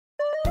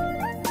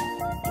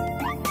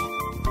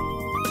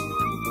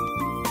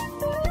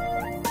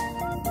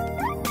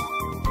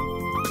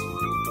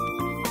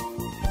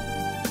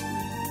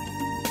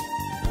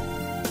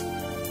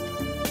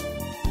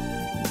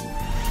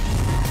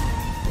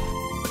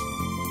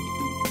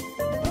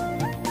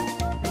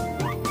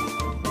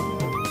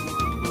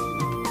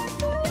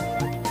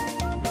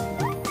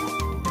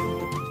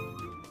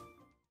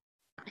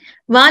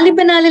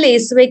வாலிப நாளில்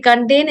இயேசுவை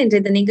கண்டேன் என்ற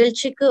இந்த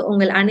நிகழ்ச்சிக்கு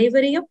உங்கள்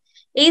அனைவரையும்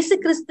இயேசு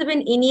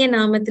கிறிஸ்துவின் இனிய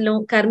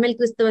நாமத்திலும் கர்மெல்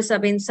கிறிஸ்துவ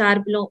சபையின்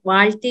சார்பிலும்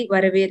வாழ்த்தி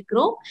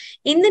வரவேற்கிறோம்.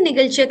 இந்த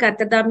நிகழ்ச்சியை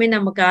கர்த்தர்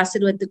நமக்கு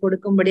ஆசீர்வாதத்தை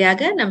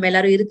கொடுக்கும்படியாக நம்ம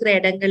எல்லாரும் இருக்கிற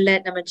இடங்கள்ல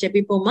நம்ம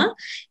ஜெபிப்போமா.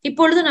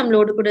 இப்பொழுது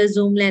நம்மளோடு கூட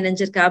ஜூம்ல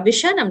இணைஞ்சிருக்க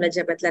அபிஷா நம்மள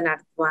ஜெபத்துல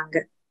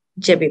நடத்துவாங்க.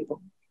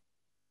 ஜெபிப்போம்.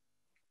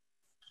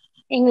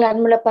 எங்கள்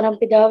அன்புள்ள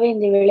பரம்பிதாவே,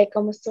 இந்த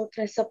வேலைக்காம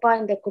ஸ்தோத்திரம் ஏசப்பா.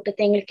 இந்த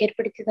கூட்டத்தை எங்களுக்கு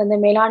ஏற்படுத்தி தந்த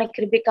மேலான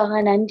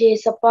கிருபிக்காக நன்றி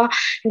ஏசப்பா.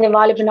 இந்த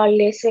வாலிப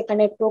நாளில் இயேசுவை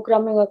கண்டேன்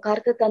ப்ரோக்ராம் எங்க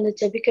கருத்தை தந்து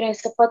ஜெபிக்கிறோம்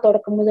ஏசப்பா.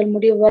 தொடக்கம் முதல்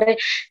முடிவு வரை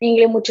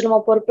நீங்களே முற்றிலுமா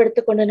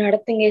பொறுப்பெடுத்து கொண்டு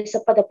நடத்துங்க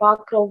ஏசப்பா. அதை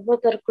பார்க்குற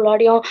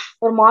ஒவ்வொருத்தருக்குள்ளாடியும்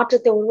ஒரு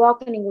மாற்றத்தை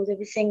உருவாக்க நீங்க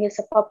உதவி செய்யுங்க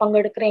ஏசப்பா.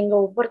 பங்கெடுக்கிற எங்க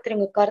ஒவ்வொருத்தரும்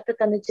எங்க கருத்தை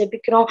தந்து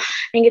ஜெபிக்கிறோம்.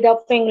 நீங்க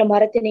தப்ப எங்களை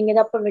மறத்து நீங்க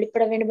தப்ப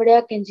வெளிப்பட வேண்டும்படியா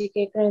கெஞ்சி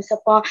கேட்கிறோம்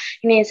ஏசப்பா.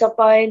 இன்னும்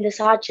ஏசப்பா இந்த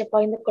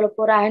சாட்சியப்பா இந்த கொள்ள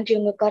போற ஆண்டி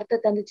உங்க கருத்தை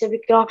தந்து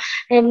ஜெபிக்கிறோம்.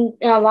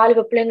 வாலிப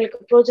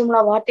பிள்ளைங்களுக்கு பிரோஜனமுள்ள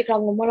வார்த்தைகள்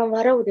அவங்க மூலம்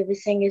வர உதவி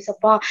செய்யுங்க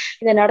ஏசப்பா.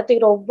 இதை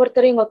நடத்துகிற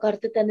ஒவ்வொருத்தரையும் உங்க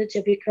கருத்து தந்து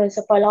ஜெபிக்கிறோம்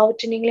ஏசப்பா.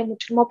 எல்லாவற்றையும் நீங்களே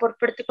முற்றிலுமா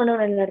பொருட்படுத்திக்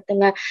கொண்டு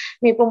நடத்துங்க.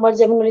 மீட்பும்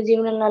ஜெபங்களின்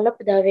ஜீவனில் நல்ல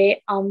பிதாவே,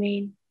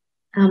 ஆமேன்.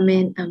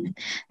 ஆமேன் ஆமேன்.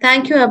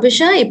 தேங்க்யூ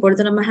அபிஷா.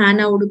 இப்பொழுது நம்ம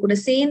ஹானாவோடு கூட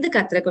சேர்ந்து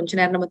கர்த்தரை கொஞ்ச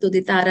நேரம் நம்ம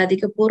துதித்து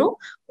ஆராதிக்க போறோம்.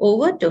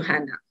 Over to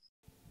Hannah.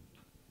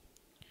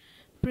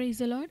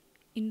 Praise the Lord.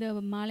 இந்த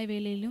மாலை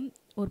வேளையிலும்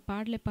ஒரு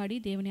பாடலை பாடி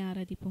தேவனை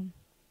ஆராதிப்போம்.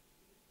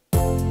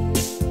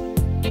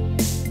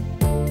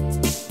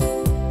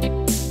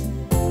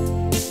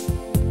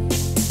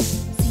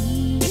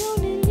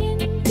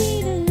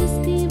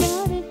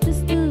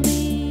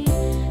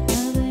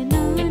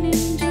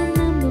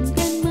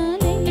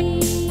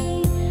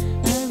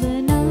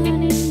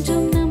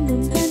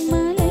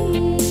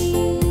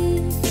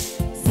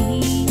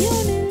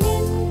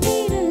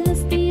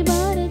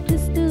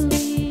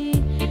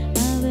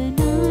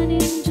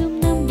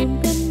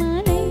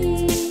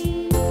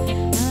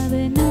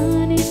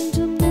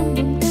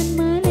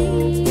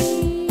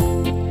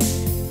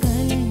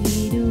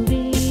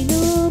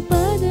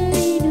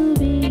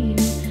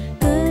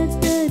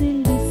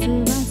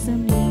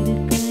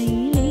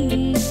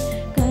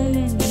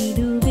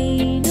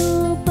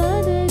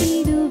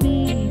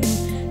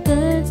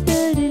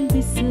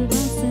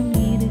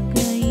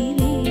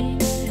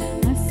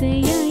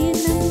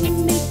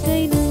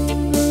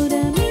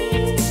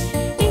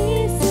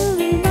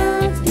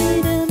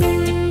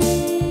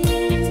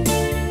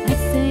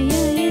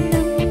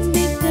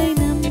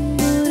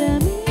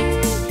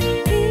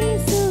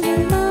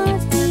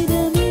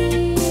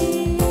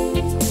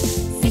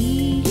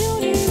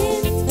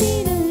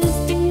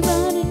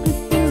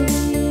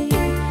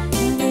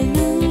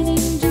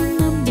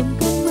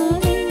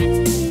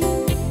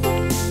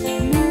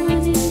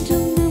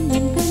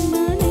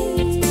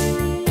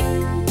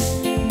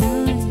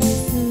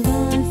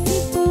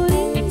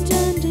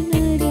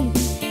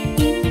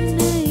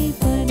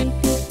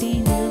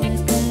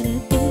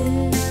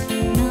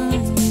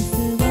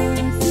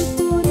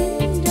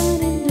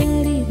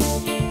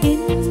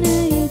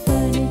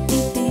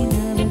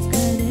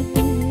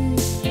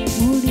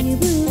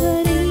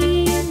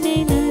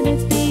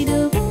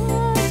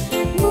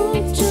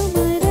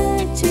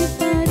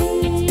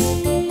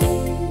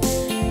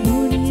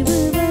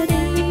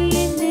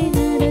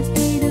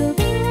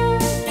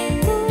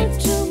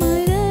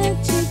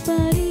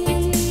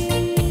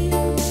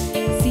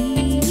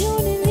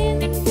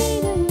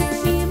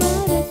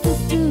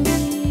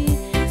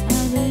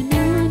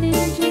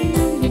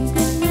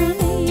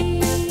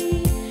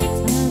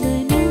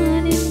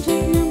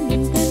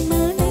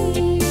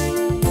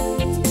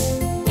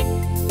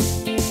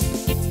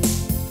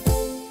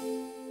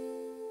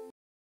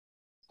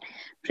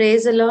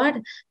 Praise the Lord.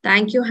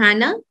 Thank you,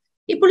 Hannah.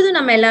 இப்பொழுது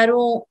நம்ம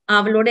எல்லாரும்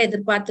அவளோட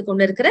எதிர்பார்த்து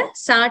கொண்டு இருக்கிற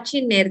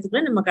சாட்சியின்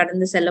நேரத்துக்குள்ள நம்ம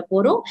கடந்து செல்ல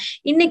போறோம்.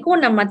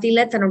 இன்னைக்கும் நம்ம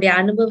மத்தியில தன்னுடைய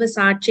அனுபவ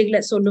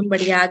சாட்சிகளை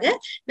சொல்லும்படியாக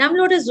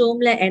நம்மளோட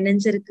ஜூம்ல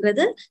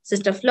இணைஞ்சிருக்கிறது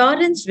சிஸ்டர்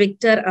ஃப்ளாரன்ஸ்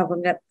விக்டர்.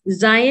 அவங்க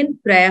ஜயன்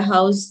பிரேயர்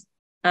ஹவுஸ்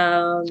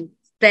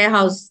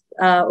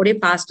உடைய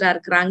பாஸ்டரா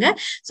இருக்கிறாங்க.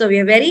 So we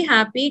are very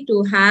happy to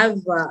have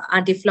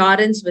Auntie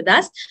Florence with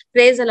us.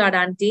 Praise the Lord,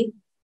 Auntie.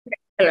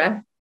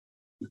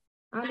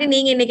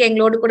 நீங்க இன்னைக்கு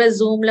எங்களோட கூட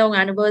ஜூம்ல உங்க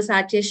அனுபவ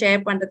சாட்சியை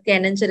ஷேர் பண்றதுக்கு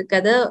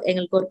இணைஞ்சிருக்கிறது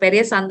எங்களுக்கு ஒரு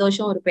பெரிய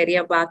சந்தோஷம், ஒரு பெரிய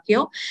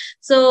பாக்கியம்.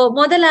 சோ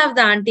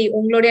முதலாவது ஆண்டி,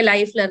 உங்களுடைய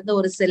லைஃப்ல இருந்து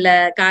ஒரு சில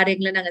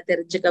காரியங்களை நாங்க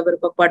தெரிஞ்சுக்க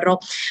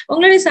விருப்பப்படுறோம்.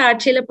 உங்களுடைய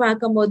சாட்சியில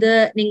பார்க்கும்போது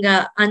நீங்க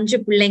 5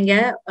 பிள்ளைங்க,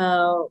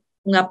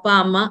 உங்க அப்பா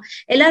அம்மா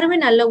எல்லாருமே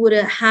நல்ல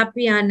ஒரு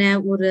ஹாப்பியான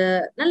ஒரு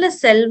நல்ல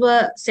செல்வ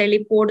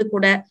செழிப்போடு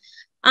கூட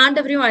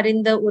ஆண்டவரையும்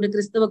அறிந்த ஒரு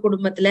கிறிஸ்தவ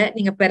குடும்பத்துல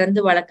நீங்க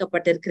பிறந்து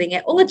வளர்க்கப்பட்டு இருக்கிறீங்க.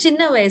 உங்க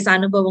சின்ன வயசு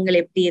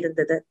அனுபவங்கள் எப்படி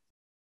இருந்தது?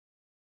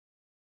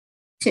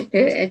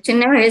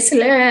 சின்ன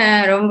வயசுல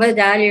ரொம்ப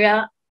ஜாலியா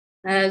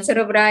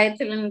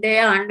சிறுபிராயத்திலிருந்தே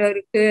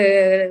ஆண்டவருக்கு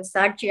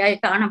சாட்சியாய்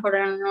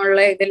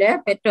காணப்படணும்ல இதுல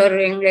பெற்றோர்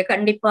எங்களை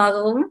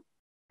கண்டிப்பாகவும்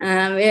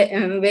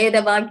வேத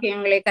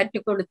வாக்கியங்களை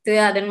கற்றுக் கொடுத்து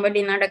அதன்படி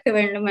நடக்க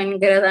வேண்டும்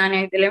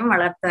என்கிறதான இதிலும்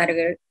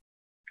வளர்த்தார்கள்.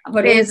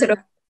 அப்படியே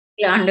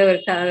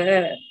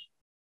ஆண்டவருக்காக.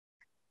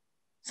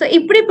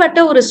 இப்படிப்பட்ட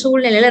ஒரு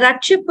சூழ்நிலையில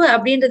ரட்சிப்பு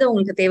அப்படின்றது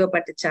உங்களுக்கு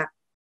தேவைப்பட்டுச்சா?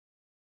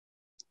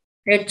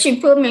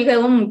 ரட்சிப்பு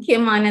மிகவும்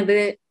முக்கியமானது.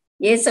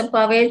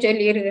 ஏசப்பாவே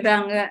சொல்லி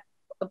இருக்கிறாங்க,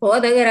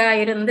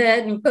 போதகராயிருந்த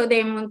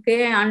நிக்கோதேமுக்கு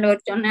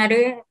ஆண்டவர்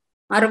சொன்னாரு,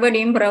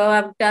 மறுபடியும்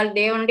பிறவாவிட்டால்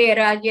தேவனுடைய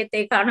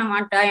ராஜ்யத்தை காண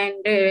மாட்டா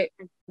என்று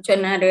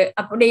சொன்னாரு.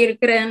 அப்படி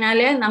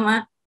இருக்கிறதுனால நம்ம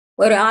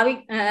ஒரு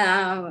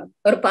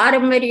ஒரு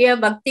பாரம்பரிய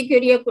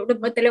பக்திக்குரிய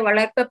குடும்பத்துல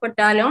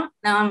வளர்க்கப்பட்டாலும்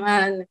நாம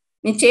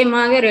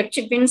நிச்சயமாக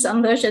ரட்சிப்பின்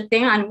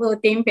சந்தோஷத்தையும்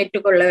அனுபவத்தையும்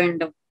பெற்றுக்கொள்ள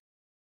வேண்டும்.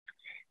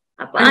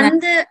 அப்ப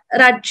அந்த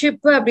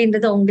ரட்சிப்பு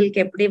அப்படின்றது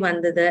உங்களுக்கு எப்படி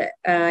வந்தது?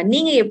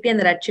 நீங்க எப்படி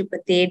அந்த ரட்சிப்பை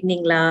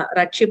தேடினீங்களா?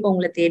 ரட்சிப்பு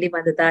உங்களை தேடி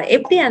வந்ததா?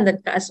 எப்படி அந்த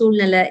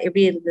சூழ்நிலை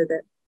எப்படி இருந்தது?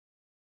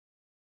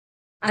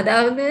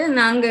 அதாவது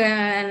நாங்க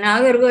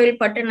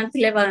நாகர்கோவில்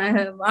பட்டணத்துல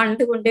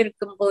வாழ்ந்து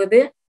கொண்டிருக்கும் போது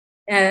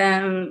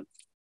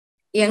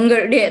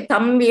எங்களுடைய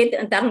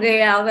தங்கை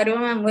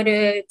அவரும் ஒரு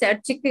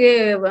சர்ச்சுக்கு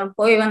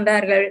போய்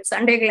வந்தார்கள்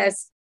சண்டே கிளாஸ்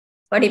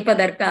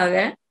படிப்பதற்காக.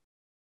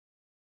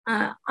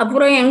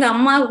 அப்புறம் எங்க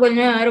அம்மா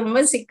கொஞ்சம் ரொம்ப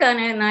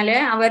சிக்கானதுனால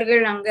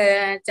அவர்கள் அங்க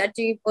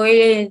சர்ச்சுக்கு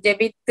போய்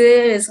ஜெபித்து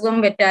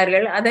சுகம்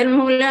பெற்றார்கள். அதன்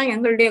மூலம்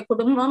எங்களுடைய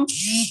குடும்பம்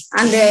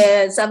அந்த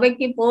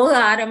சபைக்கு போக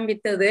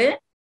ஆரம்பித்தது.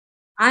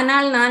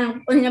 ஆனால் நான்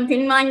கொஞ்சம்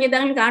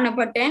பின்வாங்கிதான்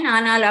காணப்பட்டேன்.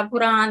 ஆனால்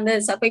அப்புறம் அந்த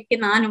சபைக்கு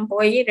நானும்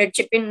போய்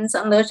ரட்சிப்பின்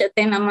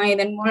சந்தோஷத்தை நம்ம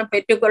இதன் மூலம்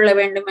பெற்றுக்கொள்ள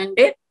வேண்டும்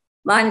என்று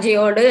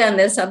வாஞ்சியோடு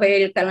அந்த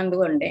சபையில் கலந்து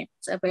கொண்டேன்,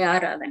 சபை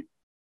ஆராதனை.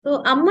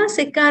 அம்மா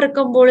சிக்கா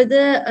இருக்கும் பொழுது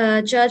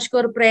சர்ச்சுக்கு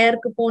ஒரு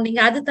ப்ரேயருக்கு போனீங்க.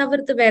 அது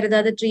தவிர்த்து வேற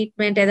ஏதாவது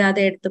ட்ரீட்மெண்ட்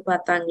ஏதாவது எடுத்து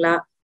பார்த்தாங்களா?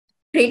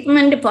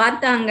 ட்ரீட்மெண்ட்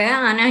பார்த்தாங்க,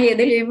 ஆனா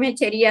எதுலயுமே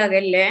சரியாக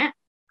இல்லை.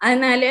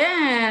 அதனால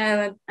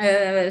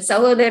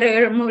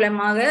சகோதரர்கள்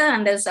மூலமாக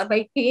அந்த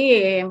சபைக்கு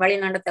வழி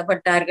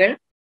நடத்தப்பட்டார்கள்.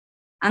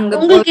 அங்க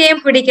உங்களுக்கு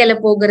ஏன் பிடிக்கல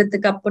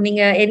போகிறதுக்கு? அப்போ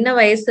நீங்க என்ன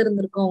வயசு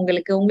இருந்திருக்கும்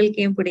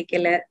உங்களுக்கு ஏன்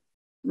பிடிக்கல?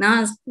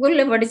 நான்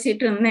ஸ்கூல்ல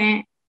படிச்சுட்டு இருந்தேன்.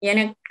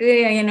 எனக்கு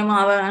என்னமோ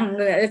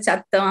அவங்க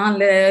சத்தம்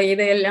அந்த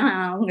இதெல்லாம்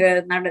அவங்க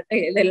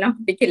இதெல்லாம்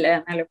பிடிக்கல,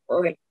 அதனால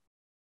போகல.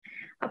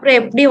 அப்புறம்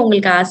எப்படி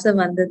உங்களுக்கு ஆசை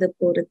வந்தது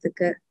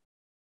போறதுக்கு?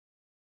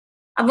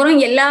 அப்புறம்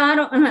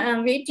எல்லாரும்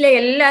வீட்டுல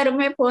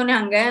எல்லாருமே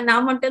போனாங்க,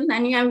 நான் மட்டும்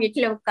தனியா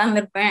வீட்டுல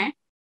உட்கார்ந்துருப்பேன்.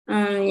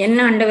 என்ன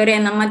ஆண்டவரே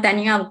நம்ம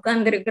தனியா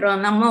உட்கார்ந்து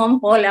இருக்கிறோம், நம்மவும்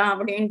போலாம்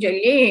அப்படின்னு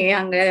சொல்லி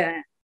அங்க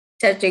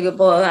சர்ச்சுக்கு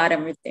போக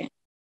ஆரம்பித்தேன்.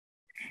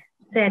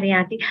 சரி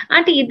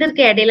ஆண்டி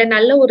இதற்கு இடையில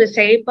நல்ல ஒரு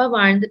செழிப்பா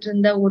வாழ்ந்துட்டு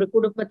இருந்த ஒரு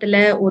குடும்பத்துல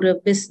ஒரு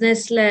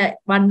பிசினஸ்ல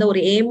வந்த ஒரு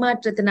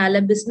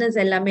ஏமாற்றத்தினால பிசினஸ்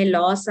எல்லாமே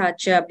லாஸ்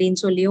ஆச்சு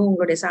அப்படின்னு சொல்லியும்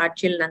உங்களுடைய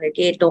சாட்சியில் நாங்க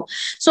கேட்டோம்.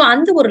 சோ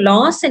அந்த ஒரு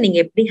லாஸை நீங்க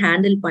எப்படி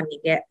ஹேண்டில்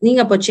பண்ணீங்க?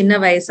 நீங்க அப்போ சின்ன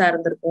வயசா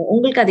இருந்திருக்கும்,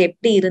 உங்களுக்கு அது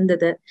எப்படி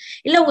இருந்தது?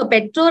 இல்ல உங்க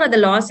பெற்றோர் அந்த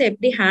லாஸை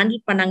எப்படி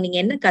ஹேண்டில் பண்ணாங்க? நீங்க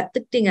என்ன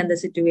கத்துக்கிட்டீங்க அந்த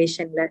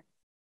சிச்சுவேஷன்ல?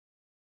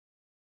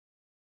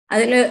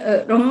 அதுல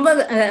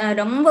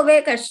ரொம்பவே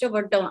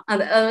கஷ்டப்பட்டோம்.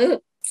 அதாவது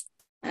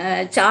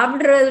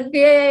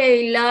சாப்பிடுறதுக்கே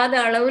இல்லாத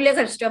அளவுல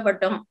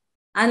கஷ்டப்பட்டோம்.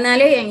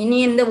 அதனால இனி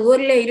இந்த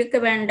ஊர்ல இருக்க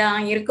வேண்டாம்,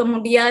 இருக்க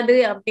முடியாது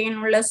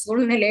அப்படின்னு உள்ள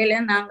சூழ்நிலையில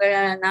நாங்க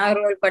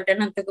நாகர்கோவில்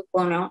பட்டணத்துக்கு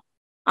போனோம்.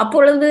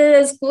 அப்பொழுது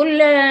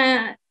ஸ்கூல்ல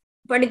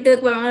படித்து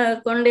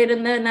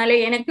கொண்டிருந்ததுனால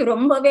எனக்கு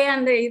ரொம்பவே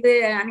அந்த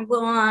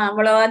அனுபவம்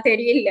அவ்வளவா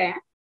தெரியல.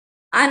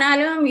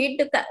 ஆனாலும்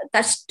வீட்டு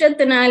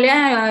கஷ்டத்தினால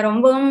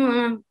ரொம்பவும்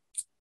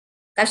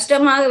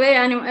கஷ்டமாகவே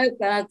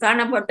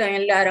காணப்பட்டோம்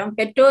எல்லாரும்.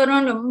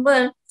 பெற்றோரும் ரொம்ப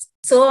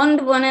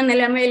சோர்ந்து போன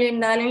நிலைமையில்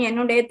இருந்தாலும்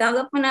என்னுடைய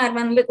தகப்பனார்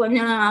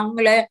கொஞ்சம்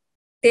அவங்கள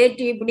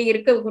தேற்றி இப்படி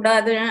இருக்க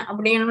கூடாது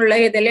அப்படின்னு உள்ள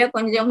இதுல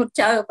கொஞ்சம்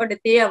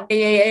உற்சாகப்படுத்தி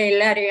அப்படியே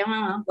எல்லாரையும்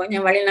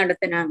கொஞ்சம் வழி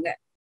நடத்தினாங்க.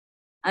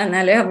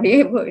 அதனால அப்படியே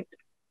போயிட்டு.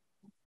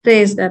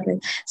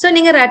 சோ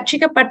நீங்க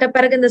ரட்சிக்கப்பட்ட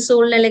பிறகு இந்த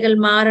சூழ்நிலைகள்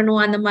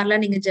மாறணும் அந்த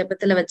மாதிரிலாம் நீங்க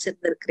ஜெபத்துல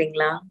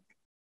வச்சிருந்திருக்கிறீங்களா?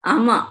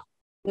 ஆமா,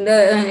 இந்த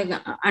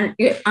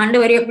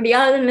ஆண்டவர்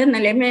எப்படியாவது இந்த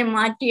நிலைமையை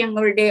மாற்றி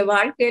எங்களுடைய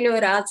வாழ்க்கையில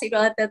ஒரு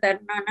ஆசீர்வாதத்தை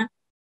தரணும்னு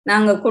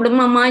நாங்க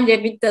குடும்பமா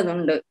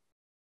ஜெபித்ததுண்டு.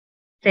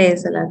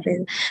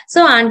 சோ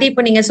ஆண்டி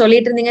இப்ப நீங்க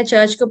சொல்லிட்டு இருந்தீங்க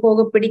சர்ச்சுக்கு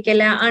போக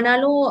பிடிக்கல,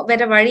 ஆனாலும்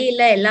வேற வழி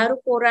இல்ல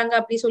எல்லாரும் போறாங்க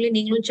அப்படி சொல்லி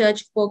நீங்களும்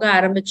சர்ச்சுக்கு போக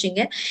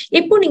ஆரம்பிச்சீங்க.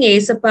 இப்போ நீங்க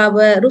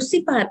ஏசப்பாவை ருசி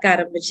பார்க்க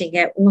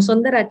ஆரம்பிச்சீங்க, உங்க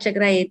சொந்த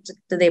ரட்சகரா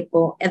ஏற்றுக்கிட்டது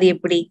எப்போ, அது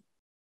எப்படி?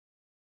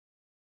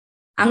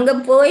 அங்க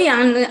போய்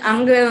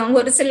அங்க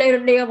ஒரு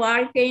சிலருடைய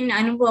வாழ்க்கையின்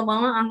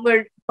அனுபவம், அங்க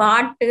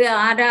பாட்டு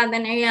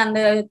ஆராதனை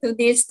அந்த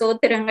துதி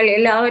ஸ்தோத்திரங்கள்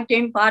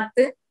எல்லாவற்றையும்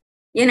பார்த்து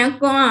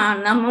எனக்கும்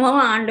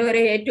நம்மவும்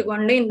ஆண்டவரை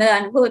ஏற்றுக்கொண்டு இந்த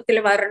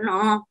அனுபவத்துல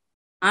வரணும்,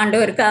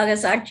 ஆண்டவருக்காக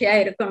சாட்சியா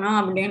இருக்கணும்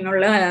அப்படின்னு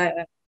உள்ள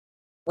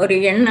ஒரு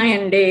எண்ணம்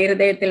என்னுடைய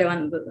இருதயத்துல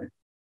வந்தது.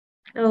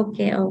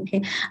 ஓகே.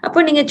 அப்போ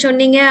நீங்க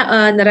சொன்னீங்க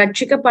அந்த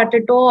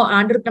ரட்சிக்கப்பட்டுட்டோம்,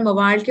 ஆண்டவருக்கு நம்ம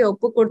வாழ்க்கையை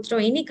ஒப்பு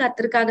கொடுத்துட்டோம், இனி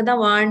கர்த்தருக்காக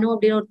தான் வாழணும்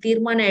அப்படின்னு ஒரு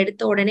தீர்மானம்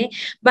எடுத்த உடனே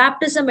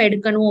பேப்டிசம்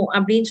எடுக்கணும்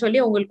அப்படின்னு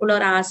சொல்லி உங்களுக்குள்ள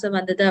ஒரு ஆசை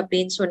வந்தது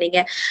அப்படின்னு சொன்னீங்க.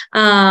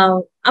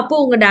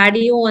 அப்போ உங்க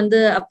டாடியும்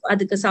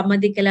அதுக்கு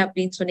சம்மதிக்கல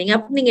அப்படின்னு சொன்னீங்க.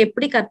 அப்ப நீங்க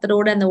எப்படி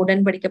கர்த்தரோட அந்த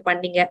உடன்படிக்கை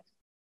பண்ணீங்க?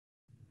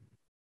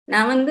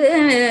 நான்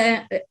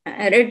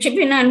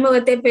ரட்சிப்பின்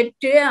அனுபவத்தை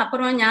பெற்று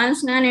அப்புறம்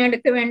ஞானஸ்நானம்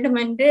எடுக்க வேண்டும்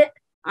என்று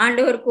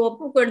ஆண்டவருக்கு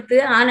ஒப்பு கொடுத்து,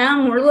 ஆனா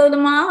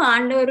முழுவதுமாக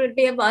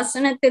ஆண்டவருடைய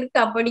வசனத்திற்கு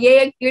அப்படியே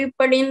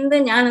கீழ்ப்படிந்து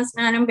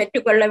ஞானஸ்நானம்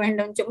பெற்றுக்கொள்ள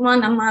வேண்டும். சும்மா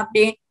நம்ம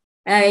அப்படி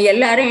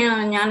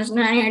எல்லாரையும்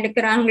ஞானஸ்நானம்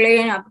எடுக்கிறாங்களே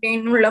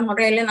அப்படின்னு உள்ள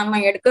முறையில நம்ம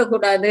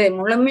எடுக்கக்கூடாது,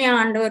 முழுமையா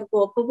ஆண்டவருக்கு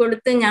ஒப்பு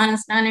கொடுத்து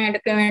ஞானஸ்நானம்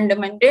எடுக்க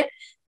வேண்டும் என்று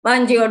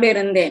வாஞ்சியோடு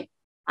இருந்தேன்.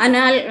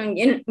 ஆனால்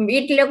என்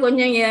வீட்டுல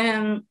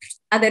கொஞ்சம்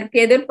அதற்கு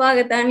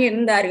எதிர்ப்பாகத்தான்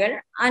இருந்தார்கள்.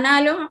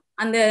 ஆனாலும்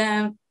அந்த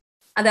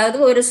அதாவது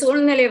ஒரு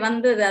சூழ்நிலை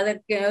வந்தது.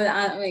 அதற்கு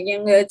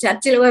எங்க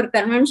சர்ச்சில் ஒரு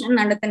கன்வென்ஷன்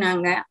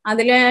நடத்தினாங்க.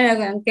 அதுல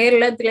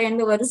கேரளத்துல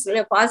இருந்து ஒரு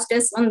சில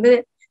பாஸ்டர்ஸ் வந்து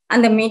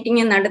அந்த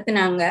மீட்டிங்கை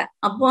நடத்தினாங்க.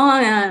 அப்போ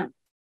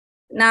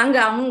நாங்க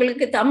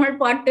அவங்களுக்கு தமிழ்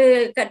பாட்டு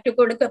கற்றுக்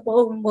கொடுக்க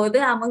போகும்போது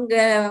அவங்க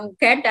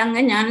கேட்டாங்க,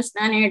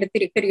 ஞானஸ்நானம்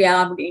எடுத்திருக்கிறியா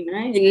அப்படின்னு.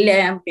 இல்லை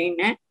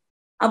அப்படின்னு.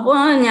 அப்போ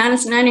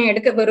ஞானஸ்நானம்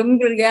எடுக்க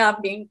விரும்புறியா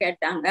அப்படின்னு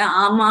கேட்டாங்க.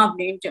 ஆமா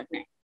அப்படின்னு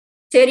சொன்னேன்.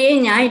 சரி,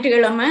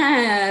 ஞாயிற்றுக்கிழமை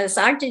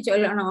சாட்சி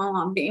சொல்லணும்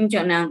அப்படின்னு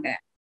சொன்னாங்க.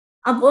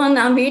 அப்போ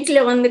நான் வீட்டுல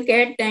வந்து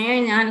கேட்டேன்,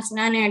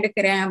 ஞானஸ்நானம்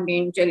எடுக்கிறேன்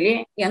அப்படின்னு சொல்லி.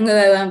 எங்க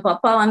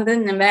பப்பா வந்து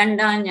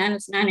வேண்டாம்,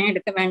 ஞானஸ்நானம்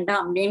எடுக்க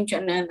வேண்டாம் அப்படின்னு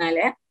சொன்னதுனால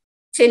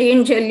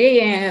சரின்னு சொல்லி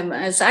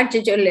சாட்சி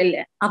சொல்லல.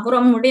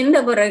 அப்புறம் முடிந்த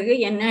பிறகு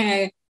என்ன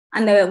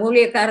அந்த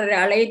ஊழியக்காரரை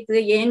அழைத்து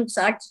ஏன்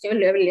சாட்சி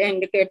சொல்லவில்லை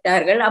என்று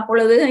கேட்டார்கள்.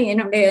 அப்பொழுது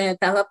என்னுடைய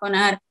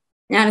தகப்பனார்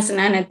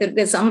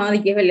ஞானஸ்நானத்திற்கு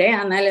சம்மதிக்கவில்லை,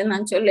 அதனால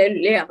நான்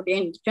சொல்லவில்லை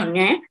அப்படின்னு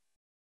சொன்னேன்.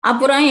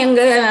 அப்புறம்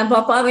எங்க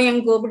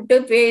பப்பாவையும் கூப்பிட்டு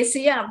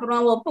பேசி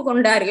அப்புறம்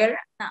ஒப்புக்கொண்டார்கள்.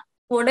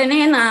 உடனே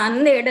நான்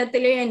அந்த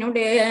இடத்துல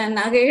என்னுடைய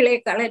நகைகளை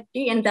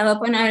கலட்டி என்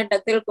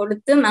தகப்பனாரிடத்தில்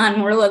கொடுத்து நான்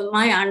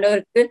முழுவதுமாய்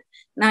ஆண்டவருக்கு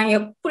நான்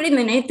எப்படி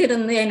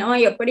நினைத்திருந்தேனோ,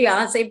 எப்படி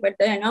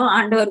ஆசைப்பட்டேனோ,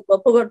 ஆண்டவருக்கு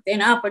ஒப்பு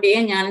கொடுத்தேனோ அப்படியே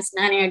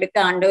ஞானஸ்நானம் எடுக்க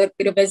ஆண்டவர்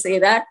கிருபை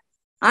செய்தார்.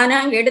 ஆனா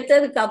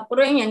எடுத்ததுக்கு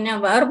அப்புறம் என்ன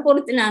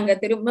வற்புறுத்தினாங்க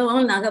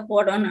திரும்பவும் நகை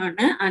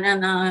போடணும்னு. ஆனா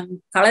நான்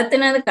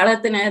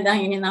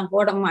கலத்தினதுதான், இனி நான்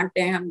போட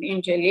மாட்டேன்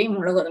அப்படின்னு சொல்லி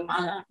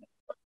முழுவதுமாக.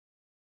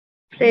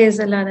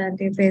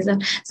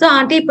 சோ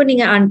ஆண்டி, இப்ப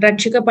நீங்க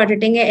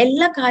ரட்சிக்கப்பட்டுட்டீங்க,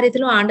 எல்லா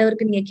காரியத்திலும்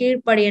ஆண்டவருக்கு நீங்க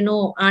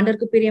கீழ்ப்படியணும்,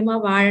 ஆண்டவருக்கு பிரியமா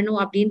வாழணும்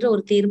அப்படின்ற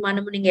ஒரு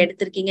தீர்மானமும் நீங்க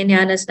எடுத்திருக்கீங்க,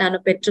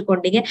 ஞானஸ்நானம்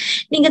பெற்றுக்கொண்டீங்க.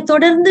 நீங்க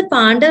தொடர்ந்து இப்ப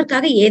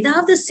ஆண்டவருக்காக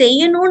ஏதாவது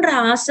செய்யணும்ன்ற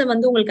ஆசை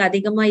வந்து உங்களுக்கு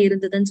அதிகமா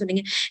இருந்ததுன்னு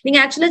சொன்னீங்க. நீங்க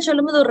ஆக்சுவலா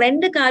சொல்லும் போது ஒரு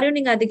 2 காரியம்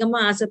நீங்க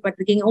அதிகமா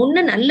ஆசைப்பட்டிருக்கீங்க.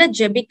 ஒண்ணு, நல்ல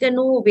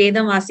ஜெபிக்கணும்,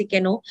 வேதம்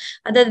வாசிக்கணும்.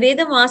 அதாவது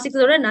வேதம்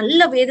வாசிக்கிறதோட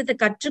நல்ல வேதத்தை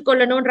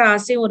கற்றுக்கொள்ளணும்ன்ற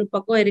ஆசையும் ஒரு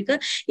பக்கம் இருக்கு.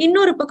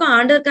 இன்னொரு பக்கம்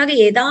ஆண்டவருக்காக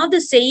ஏதாவது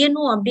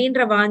செய்யணும்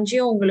அப்படின்ற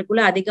வாஞ்சியும் உங்களுக்குள்ள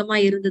அதிகமா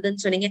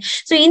இருந்ததுன்னு சொன்னீங்க.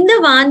 சோ இந்த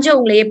வாஞ்ச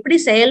உங்களை எப்படி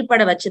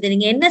செயல்பட வச்சது?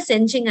 நீங்க என்ன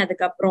செஞ்சீங்க?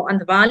 அதுக்கப்புறம்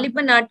அந்த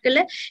வாலிப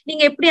நாட்கள்ல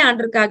நீங்க எப்படி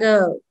ஆண்டவருக்காக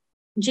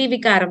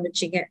ஜீவிக்க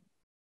ஆரம்பிச்சீங்க?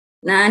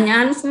 நான்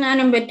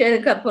ஞானஸ்நானம்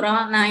பெற்றதுக்கு அப்புறம்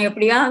நான்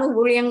எப்படியாவது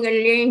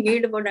ஊழியங்கள்லயும்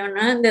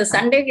ஈடுபடணும். இந்த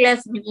சண்டே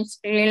கிளாஸ்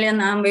மினிஸ்ட்ரியில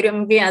நான்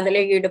விரும்பி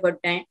அதுல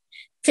ஈடுபட்டேன்.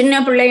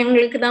 சின்ன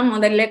பிள்ளைங்களுக்கு தான்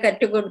முதல்ல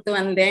கற்றுக் கொடுத்து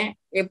வந்தேன்.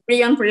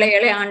 எப்படியும்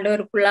பிள்ளைகளை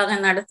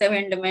ஆண்டவருக்குள்ளாக நடத்த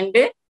வேண்டும்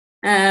என்று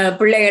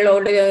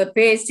பிள்ளைகளோடு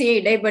பேசி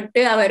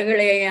இடைப்பட்டு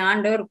அவர்களை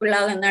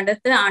ஆண்டவருக்குள்ளாக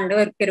நடத்த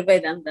ஆண்டவர் கிருபை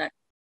தந்தார்.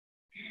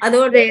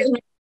 அதோடு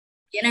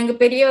எனக்கு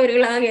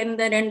பெரியவர்களாக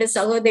இருந்த 2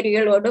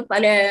 சகோதரிகளோடு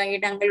பல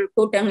இடங்கள்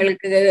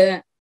கூட்டங்களுக்கு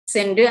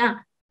சென்று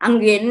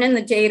அங்கு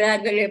என்னென்ன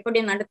செய்கிறார்கள்,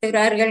 எப்படி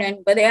நடத்துகிறார்கள்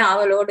என்பதை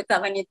அவளோடு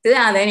கவனித்து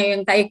அதை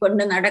கை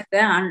கொண்டு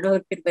நடக்க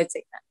ஆண்டவர் கிருபை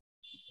செய்தார்.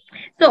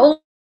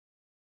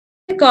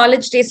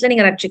 காலேஜ் டேஸ்ல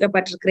நீங்க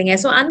ரட்சிக்கப்பட்டிருக்கிறீங்க.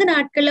 சோ அந்த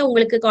நாட்கள்ல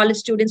உங்களுக்கு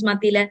காலேஜ் ஸ்டூடெண்ட்ஸ்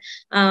மத்தியில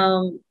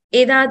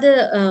ஏதாவது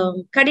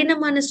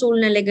கடினமான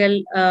சூழ்நிலைகள்,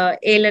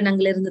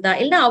 ஏளனங்கள் இருந்ததா?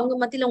 இல்ல அவங்க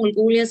மத்தியில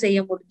உங்களுக்கு ஊழியம் செய்ய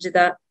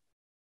முடிஞ்சதா?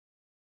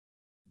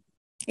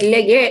 இல்ல,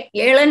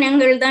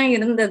 ஏளனங்கள் தான்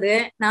இருந்தது.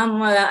 நாம்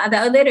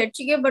அதாவது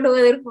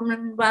ரட்சிக்கப்படுவதற்கு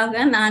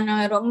முன்பாக நான்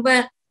ரொம்ப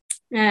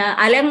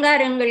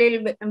அலங்காரங்களில்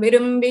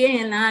விரும்பி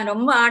நான்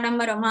ரொம்ப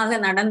ஆடம்பரமாக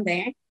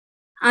நடந்தேன்.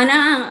 ஆனா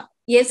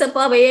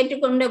இயேசப்பாவை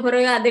ஏற்றுக்கொண்ட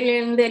பிறகு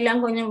அதிலிருந்து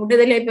எல்லாம் கொஞ்சம்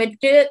விடுதலை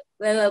பெற்று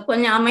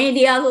கொஞ்சம்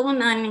அமைதியாகவும்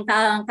நான்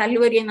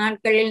கல்லூரி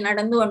நாட்களில்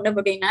நடந்து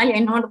கொண்டபடினால்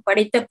என்னோடு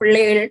படித்த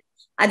பிள்ளைகள்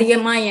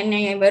அதிகமா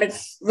என்னை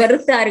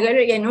வெறுத்தார்கள்.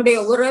 என்னுடைய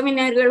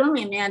உறவினர்களும்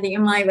என்னை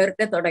அதிகமாய்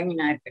வெறுக்க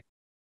தொடங்கினார்கள்.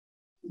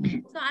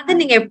 அதை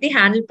நீங்க எப்படி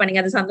ஹேண்டில்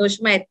பண்ணீங்க? அது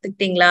சந்தோஷமா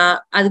எடுத்துக்கிட்டீங்களா?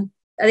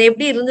 அது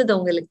எப்படி இருந்தது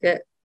உங்களுக்கு?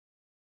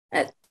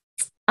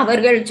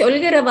 அவர்கள்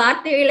சொல்கிற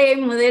வார்த்தைகளை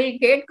முதல்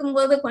கேட்கும்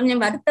போது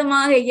கொஞ்சம்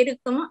வருத்தமாக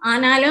இருக்கும்.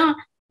 ஆனாலும்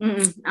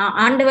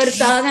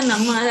ஆண்டவருக்காக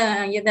நம்ம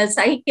இதை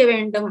சகிக்க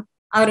வேண்டும்,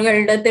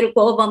 அவர்களிடத்தில்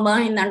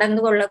கோபமாய்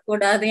நடந்து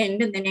கொள்ளக்கூடாது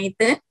என்று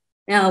நினைத்து,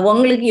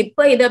 உங்களுக்கு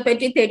இப்ப இதை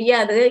பற்றி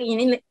தெரியாது,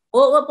 இனி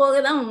போக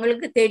போகதான்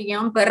உங்களுக்கு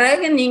தெரியும்,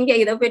 பிறகு நீங்க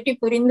இதை பற்றி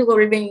புரிந்து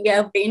கொள்வீங்க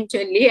அப்படின்னு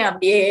சொல்லி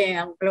அப்படியே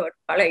அவங்களோட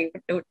பழகி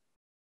விட்டு.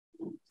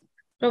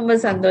 ரொம்ப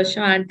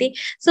சந்தோஷம் ஆண்டி.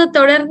 சோ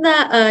தொடர்ந்து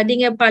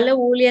நீங்க பல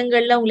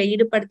ஊழியங்கள்ல உங்களை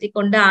ஈடுபடுத்தி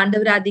கொண்டு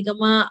ஆண்டவர்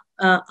அதிகமா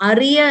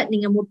அறிய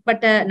நீங்க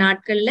முற்பட்ட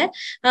நாட்கள்ல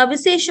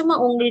விசேஷமா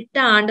உங்கள்கிட்ட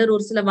ஆண்டவர்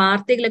ஒரு சில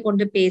வார்த்தைகளை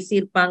கொண்டு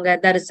பேசியிருப்பாங்க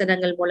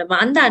தரிசனங்கள் மூலமா.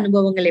 அந்த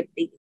அனுபவங்கள்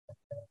எப்படி?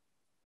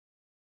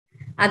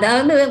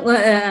 அதாவது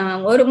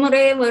ஒரு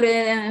முறை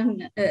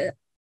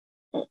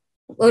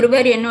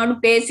ஒருவர் என்னோடு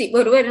பேசி,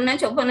 ஒருவர்னா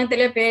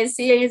சொப்பனத்துல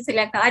பேசி சில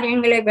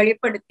காரியங்களை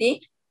வெளிப்படுத்தி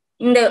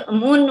இந்த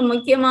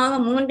முக்கியமாக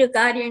 3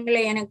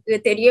 காரியங்களை எனக்கு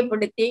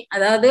தெரியப்படுத்தி,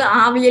 அதாவது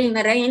ஆவியில்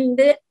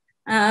நிறைந்து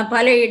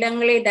பல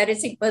இடங்களை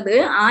தரிசிப்பது,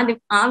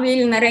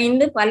 ஆவியில்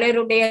நிறைந்து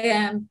பலருடைய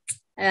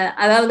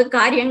அதாவது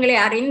காரியங்களை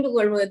அறிந்து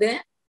கொள்வது,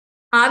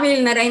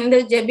 ஆவியில் நிறைந்து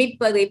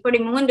ஜெபிப்பது, இப்படி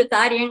 3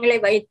 காரியங்களை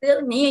வைத்து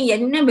நீ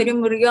என்ன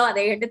விரும்புறியோ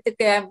அதை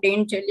எடுத்துக்க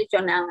அப்படின்னு சொல்லி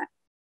சொன்னாங்க.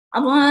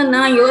 அப்போ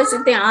நான்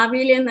யோசித்தேன்,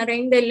 ஆவியில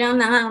நிறைந்த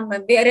எல்லாம் நான்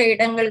வேற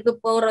இடங்களுக்கு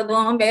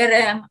போறதும்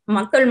வேற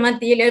மக்கள்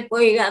மத்தியிலே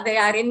போய் அதை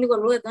அறிந்து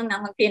கொள்வதும்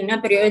நமக்கு என்ன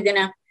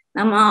பிரயோஜனம்,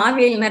 நம்ம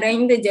ஆவியில்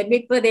நிறைந்து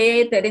ஜபிப்பதே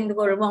தெரிந்து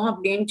கொள்வோம்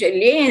அப்படின்னு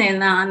சொல்லி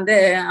நான் அந்த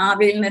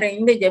ஆவியில்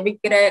நிறைந்து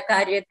ஜபிக்கிற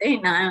காரியத்தை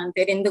நான்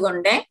தெரிந்து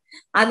கொண்டேன்.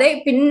 அதை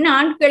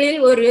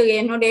பின்னாட்களில்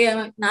என்னுடைய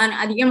நான்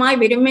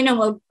அதிகமாய் விரும்பின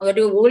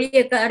ஒரு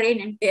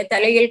ஊழியக்காரன் என்னுடைய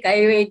தலையில் கை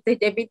வைத்து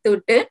ஜபித்து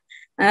விட்டு,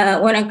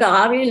 உனக்கு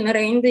ஆவியில்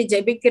நிறைந்து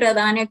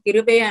ஜபிக்கிறதான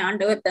கிருபையை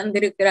ஆண்டவர்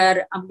தந்திருக்கிறார்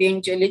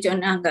அப்படின்னு சொல்லி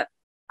சொன்னாங்க.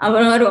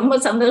 அவன் ரொம்ப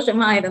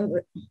சந்தோஷமா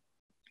இருந்தது.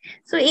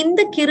 சோ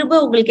இந்த கிருபை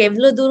உங்களுக்கு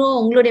எவ்வளவு தூரம்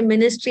உங்களுடைய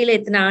மினிஸ்ட்ரியில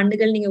எத்தனை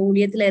ஆண்டுகள் நீங்க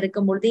ஊழியத்துல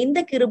இருக்கும் பொழுது இந்த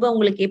கிருபை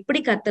உங்களுக்கு எப்படி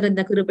கர்த்தர்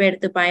இந்த கிருபை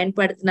எடுத்து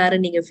பயன்படுத்தினாரு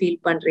நீங்க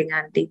ஃபீல் பண்றீங்க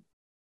ஆண்டி?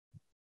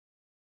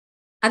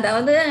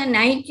 அதாவது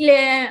நைட்ல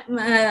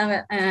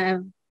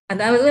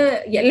அதாவது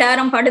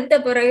எல்லாரும் படுத்த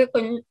பிறகு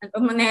கொஞ்சம்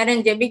ரொம்ப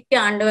நேரம் ஜெபிக்க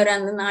ஆண்டவர்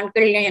அந்த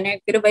நாட்கள்ல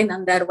எனக்கு கிருபை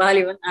தந்தார்,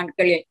 வாலிப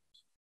நாட்களில்.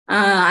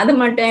 அது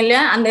மட்டும் இல்ல,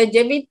 அந்த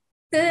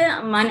ஜெபித்து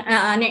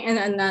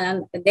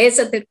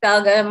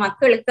தேசத்திற்காக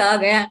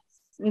மக்களுக்காக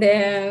இந்த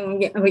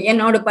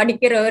என்னோடு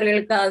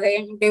படிக்கிறவர்களுக்காக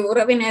என்னுடைய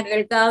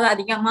உறவினர்களுக்காக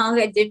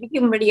அதிகமாக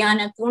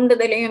ஜெபிக்கும்படியான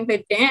தூண்டுதலையும்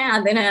பெற்றேன்.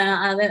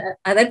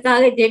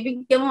 அதற்காக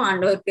ஜெபிக்கவும்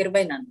ஆண்டவர்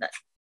கிருபை தந்தார்.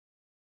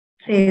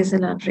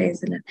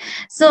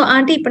 சோ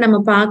ஆண்டி, இப்ப நம்ம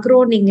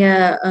பாக்குறோம் நீங்க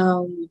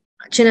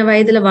சின்ன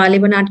வயதுல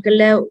வாலிப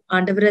நாட்கள்ல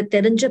ஆண்டவரை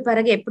தெரிஞ்ச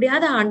பிறகு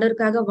எப்படியாவது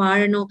ஆண்டவருக்காக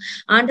வாழணும்,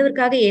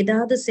 ஆண்டவருக்காக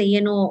ஏதாவது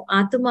செய்யணும்,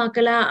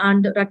 ஆத்துமாக்களா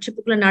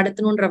ரட்சிப்புக்குள்ள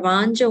நடத்தணும்ன்ற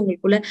வாஞ்ச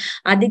உங்களுக்குள்ள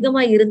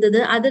அதிகமா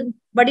இருந்தது.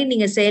 அதுபடி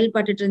நீங்க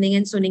செயல்பட்டுட்டு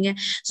இருந்தீங்கன்னு சொன்னீங்க.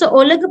 சோ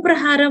உலக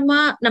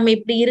பிரகாரமா நம்ம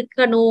இப்படி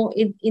இருக்கணும்,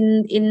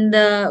 இந்த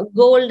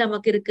கோல்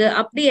நமக்கு இருக்கு,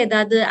 அப்படி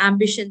ஏதாவது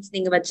ஆம்பிஷன்ஸ்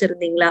நீங்க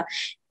வச்சிருந்தீங்களா?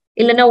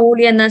 இல்லைன்னா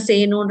ஊழியம் தான்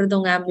செய்யணும்ன்றது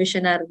உங்க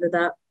ஆம்பிஷனா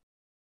இருந்ததா?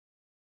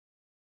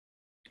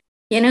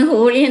 எனக்கு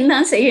ஊழியம்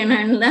தான்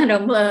செய்யணும்னு தான்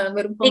ரொம்ப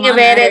விருப்பம். நீங்க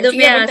வேற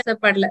எதுவுமே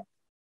ஆசைப்படல?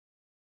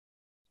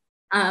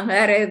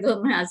 வேற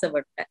எதுவுமே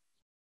ஆசைப்பட்டேன்.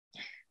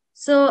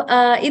 சோ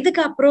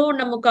இதுக்கு அப்புறம்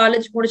நம்ம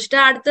காலேஜ் முடிச்சுட்டு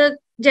அடுத்த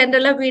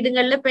ஜெனரலா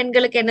வீடுகள்ல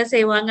பெண்களுக்கு என்ன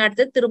செய்வாங்க,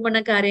 அடுத்து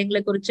திருமண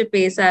காரியங்களை குறிச்சு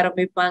பேச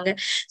ஆரம்பிப்பாங்க.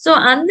 சோ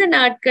அந்த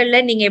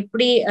நாட்கள்ல நீங்க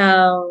எப்படி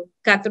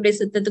கர்த்தருடைய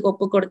சித்தத்துக்கு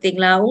ஒப்பு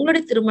கொடுத்தீங்களா?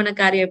 உங்களுடைய திருமண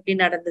காரியம் எப்படி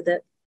நடந்தது?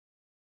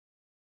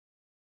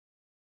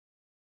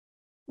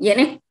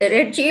 எனக்கு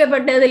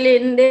ரட்சிக்கப்பட்டதுல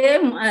இருந்தே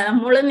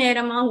முழு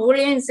நேரமா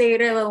ஊழியம்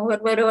செய்யற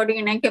ஒருவரோடு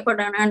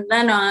இணைக்கப்படணும்னு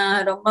தான்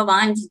நான் ரொம்ப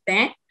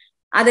வாஞ்சித்தேன்.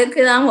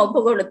 அதற்கு தான் ஒப்பு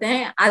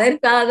கொடுத்தேன்.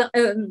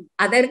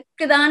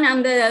 அதற்கு தான்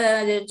அந்த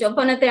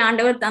சொப்பனத்தை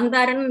ஆண்டவர்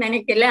தந்தாருன்னு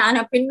நினைக்கல.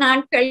 ஆனா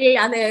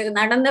பின்னாட்களில் அது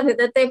நடந்த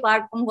விதத்தை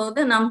பார்க்கும்போது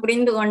நாம்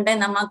புரிந்து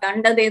கொண்டேன், நம்ம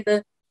கண்டது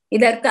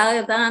இதற்காக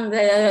தான் அந்த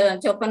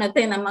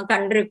சொப்பனத்தை நம்ம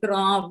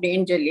கண்டிருக்கிறோம்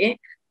அப்படின்னு சொல்லி.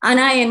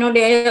 ஆனா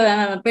என்னுடைய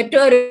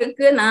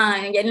பெற்றோருக்கு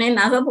நான் என்னை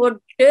நகை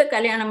போட்டு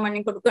கல்யாணம் பண்ணி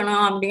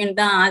கொடுக்கணும் அப்படின்னு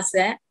தான்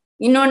ஆசை.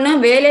 இன்னொன்னு,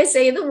 வேலை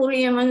செய்து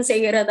ஊழியமும்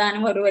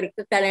செய்கிறதான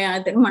ஒருவருக்கு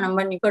திருமணம்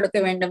பண்ணி கொடுக்க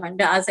வேண்டும்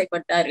என்று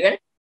ஆசைப்பட்டார்கள்.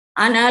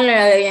 ஆனால்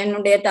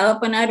என்னுடைய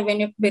தகப்பனார்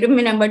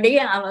விரும்பினபடி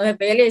அவங்க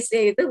வேலை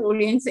செய்து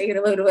ஊழியம்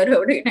செய்கிற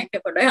ஒருவரோடு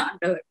இணைக்கப்பட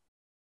ஆண்டவர்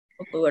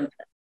ஒப்பு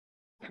கொடுத்தார்.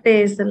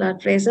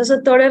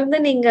 தொடர்ந்து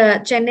நீங்க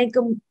சென்னைக்கு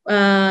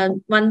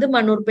வந்து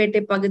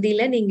மன்னூர்பேட்டை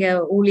பகுதியில நீங்க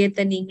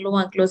ஊழியத்தை நீங்களும்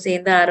அங்களும்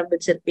சேர்ந்து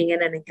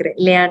ஆரம்பிச்சிருப்பீங்கன்னு நினைக்கிறேன்,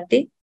 இல்லையா ஆண்டி?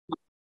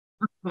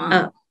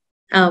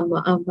 ஆமா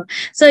ஆமா.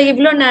 சோ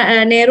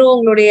இவ்வளவு நேரம்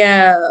உங்களுடைய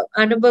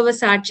அனுபவ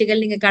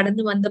சாட்சிகள், நீங்க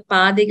கடந்து வந்த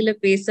பாதைகளை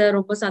பேச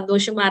ரொம்ப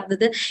சந்தோஷமா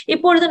இருந்தது.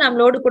 இப்பொழுது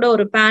நம்மளோடு கூட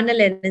ஒரு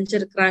பேனல்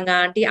இணைஞ்சிருக்கிறாங்க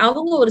ஆண்டி.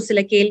 அவங்க ஒரு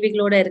சில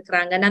கேள்விகளோட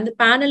இருக்கிறாங்க. நான் அந்த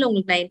பேனல்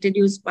உங்களுக்கு நான்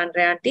இன்ட்ரடியூஸ்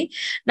பண்றேன் ஆண்டி.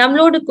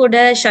 நம்மளோடு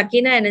கூட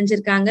ஷக்கீனா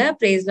இணைஞ்சிருக்காங்க.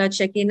 Price Lord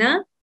ஷக்கீனா.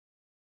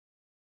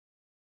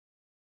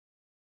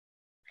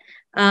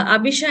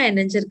 அபிஷா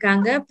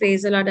இணைஞ்சிருக்காங்க.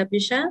 Price Lord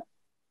Abisha.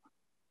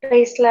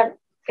 Price Lord.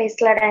 Price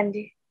Lord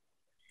aunty.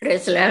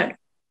 Price Lord.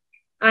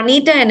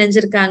 Anitha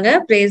இணைஞ்சிருக்காங்க.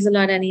 Price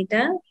Lord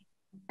Anitha.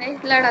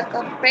 Price Lord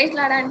அக்கா. Price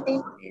Lord aunty.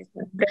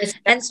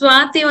 அண்ட்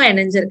ஸ்வாதியும்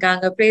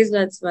இணைஞ்சிருக்காங்க. Price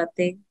Lord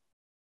Swathi.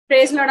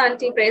 Price Lord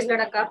aunty. Price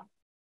Lord அக்கா.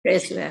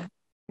 Price Lord.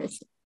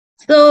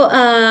 சோ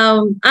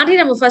ஆண்டி,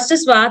 நம்ம first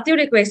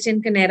ஸ்வாதியோட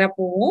क्वेश्चनக்கு நேரா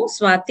போவோம்.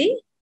 Swathi.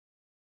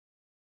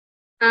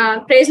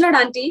 Price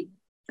Lord aunty.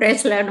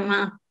 Price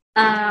லார்ட்மா.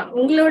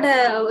 உங்களோட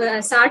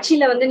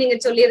சாட்சியில வந்து நீங்க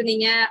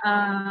சொல்லியிருந்தீங்க,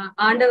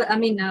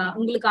 ஆண்டவர்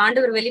உங்களுக்கு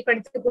ஆண்டவர்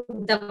வெளிப்படுத்தி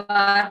கொடுத்த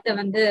வார்த்தை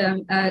வந்து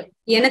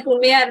எனக்கு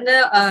உண்மையா இருந்த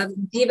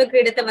ஜீவ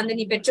கிரீடத்தை வந்து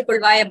நீ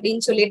பெற்றுக்கொள்வாய்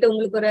அப்படின்னு சொல்லிட்டு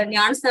உங்களுக்கு ஒரு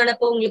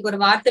ஞானஸ்நானப்போ உங்களுக்கு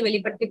ஒரு வார்த்தை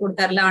வெளிப்படுத்தி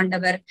கொடுத்தார்ல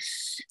ஆண்டவர்.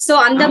 சோ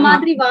அந்த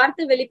மாதிரி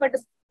வார்த்தை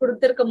வெளிப்பட்டு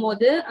கொடுத்திருக்கும்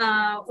போது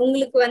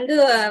உங்களுக்கு வந்து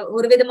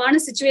ஒரு விதமான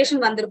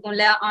சிச்சுவேஷன்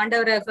வந்திருக்கும்ல,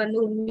 ஆண்டவரை வந்து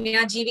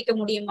உண்மையா ஜீவிக்க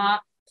முடியுமா,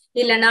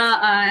 இல்லைன்னா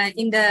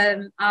இந்த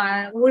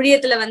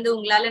ஊழியத்துல வந்து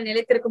உங்களால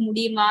நிலைத்திருக்க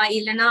முடியுமா,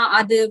 இல்லைன்னா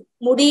அது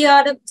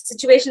முடியாத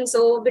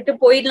சிச்சுவேஷன்ஸோ விட்டு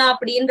போயிடலாம்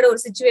அப்படின்ற ஒரு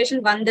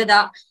சிச்சுவேஷன்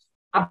வந்ததா?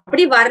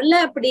 அப்படி வரல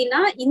அப்படின்னா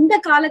இந்த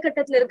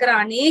காலகட்டத்துல இருக்கிற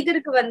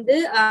அநேகருக்கு வந்து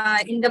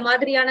இந்த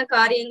மாதிரியான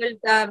காரியங்கள்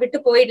விட்டு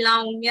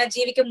போயிடலாம், உண்மையா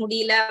ஜீவிக்க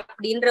முடியல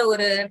அப்படின்ற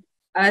ஒரு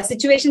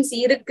சிச்சுவேஷன்ஸ்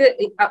இருக்கு,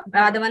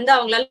 அதை வந்து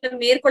அவங்களால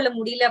மேற்கொள்ள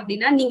முடியல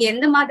அப்படின்னா நீங்க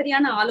எந்த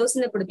மாதிரியான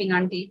ஆலோசனை கொடுப்பீங்க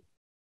aunty?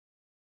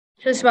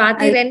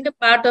 Swathi, 2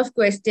 part of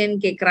question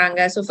கேக்குறாங்க.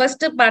 So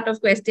first part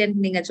of question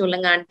நீங்க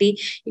சொல்லுங்க ஆண்டி.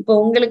 இப்போ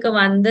உங்களுக்கு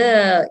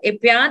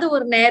எப்பயாவது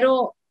ஒரு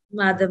நேரம்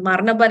அது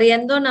மரண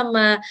பரியந்தம் நம்ம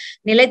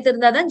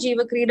நிலைத்திருந்தாதான்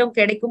ஜீவ கிரீடம்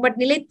கிடைக்கும். பட்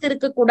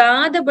நிலைத்திருக்க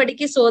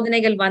கூடாதபடிக்கு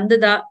சோதனைகள்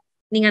வந்துதா?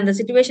 நீங்க அந்த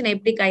சிச்சுவேஷனை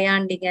எப்படி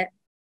கையாண்டீங்க?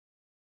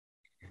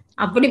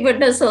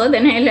 அப்படிப்பட்ட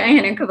சோதனை எல்லாம்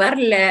எனக்கு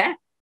வரல.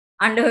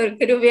 ஆண்டவர்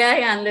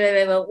கிருபையாய் அந்த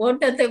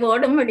ஓட்டத்தை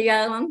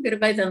ஓடும்படியாகவும்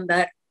கிருபை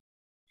தந்தார்.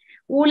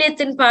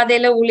 ஊழியத்தின்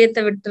பாதையில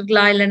ஊழியத்தை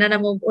விட்டுருக்கலாம், இல்லைன்னா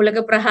நம்ம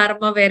உலக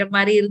பிரகாரமா வேற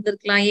மாதிரி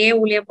இருந்திருக்கலாம், ஏன்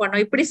ஊழியம்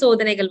பண்ணோம், இப்படி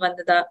சோதனைகள்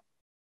வந்ததா?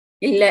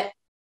 இல்ல,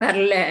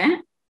 வரல.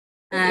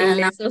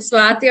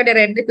 சுவாதியோட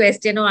 2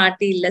 கொஸ்டினும்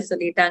ஆட்டி இல்ல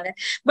சொல்லிட்டாங்க.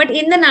 பட்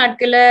இந்த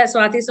நாட்கள்ல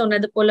சுவாதி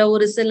சொன்னது போல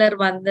ஒரு சிலர்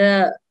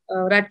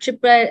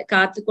ரட்சிப்பை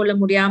காத்துக்கொள்ள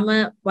முடியாம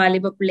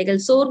வாலிப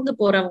பிள்ளைகள் சோர்ந்து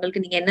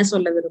போறவங்களுக்கு நீங்க என்ன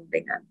சொல்ல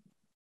விரும்புறீங்க?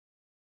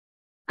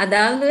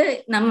 அதாவது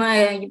நம்ம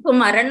இப்ப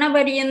மரண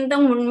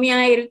பரியந்தம் உண்மையா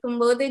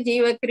இருக்கும்போது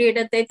ஜீவ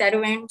கிரீடத்தை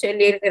தருவேன்னு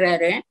சொல்லி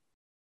இருக்கிறாரு.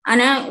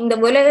 ஆனா இந்த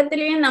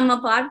உலகத்திலயும்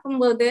நம்ம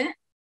பார்க்கும்போது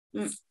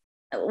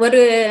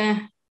ஒரு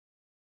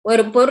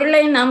ஒரு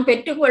பொருளை நாம்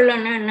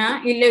பெற்றுக்கொள்ளணும்னா,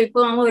 இல்ல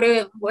இப்போ ஒரு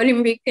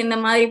ஒலிம்பிக் இந்த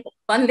மாதிரி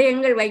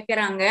பந்தயங்கள்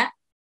வைக்கிறாங்க,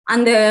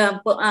 அந்த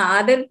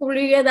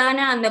அதற்குரியதான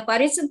அந்த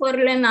பரிசு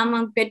பொருளை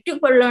நாம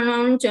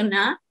பெற்றுக்கொள்ளணும்னு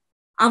சொன்னா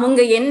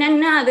அவங்க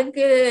என்னென்ன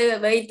அதுக்கு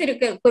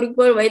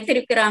குறிக்கோள்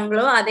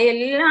வைத்திருக்கிறாங்களோ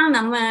அதையெல்லாம்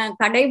நம்ம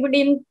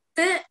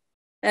கடைபிடித்து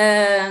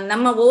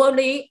நம்ம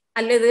ஓடி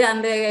அல்லது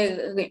அந்த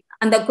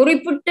அந்த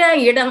குறிப்பிட்ட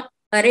இடம்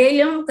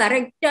வரையிலும்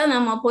கரெக்டா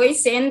நம்ம போய்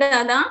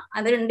சேர்ந்தாதான்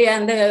அதனுடைய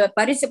அந்த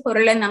பரிசு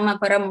பொருளை நம்ம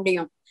பெற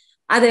முடியும்.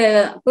 அது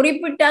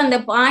குறிப்பிட்ட அந்த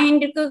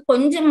பாயிண்ட்டுக்கு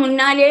கொஞ்சம்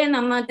முன்னாலேயே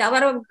நம்ம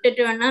தவற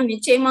விட்டுட்டு வேணா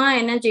நிச்சயமா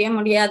என்ன செய்ய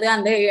முடியாது,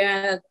 அந்த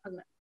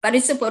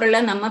பரிசு பொருளை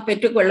நம்ம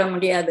பெற்றுக்கொள்ள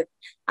முடியாது.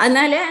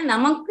 அதனால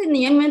நமக்கு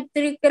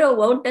நியமித்திருக்கிற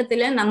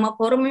ஓட்டத்துல நம்ம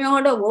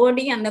பொறுமையோட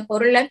ஓடி அந்த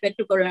பொருளை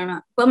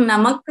பெற்றுக்கொள்ளணும். இப்போ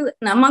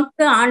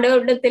நமக்கு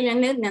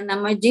ஆண்டவரிடத்திலிருந்து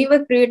நம்ம ஜீவ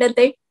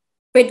கிரீடத்தை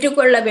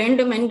பெற்றுக்கொள்ள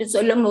வேண்டும் என்று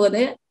சொல்லும்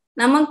போது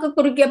நமக்கு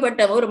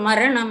குறிக்கப்பட்ட ஒரு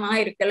மரணமா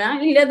இருக்கலாம்,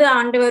 இல்லது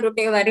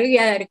ஆண்டவருடைய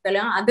வருகையா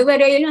இருக்கலாம்.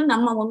 அதுவரையிலும்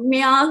நம்ம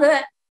உண்மையாக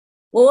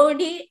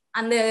ஓடி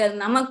அந்த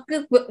நமக்கு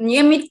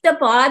நியமித்த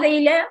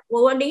பாதையில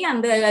ஓடி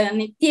அந்த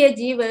நித்திய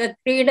ஜீவ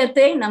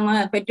கிரீடத்தை நம்ம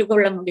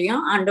பெற்றுக்கொள்ள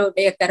முடியும்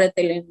ஆண்டவருடைய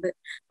கரத்திலிருந்து.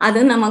 அது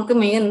நமக்கு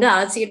மிகுந்த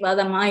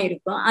ஆசீர்வாதமா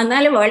இருக்கும்.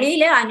 அதனால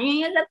வழியில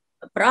அநேக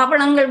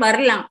பிராபலங்கள்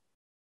வரலாம்,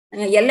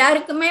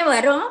 எல்லாருக்குமே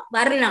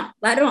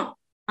வரும்.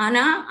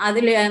 ஆனா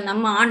அதுல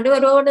நம்ம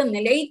ஆண்டவரோடு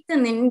நிலைத்து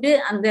நின்று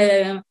அந்த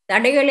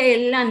தடைகளை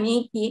எல்லாம்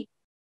நீக்கி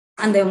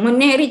அந்த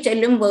முன்னேறி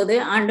செல்லும் போது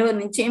ஆண்டவர்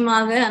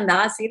நிச்சயமாக அந்த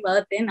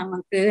ஆசீர்வாதத்தை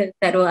நமக்கு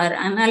தருவார்.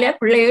 அதனால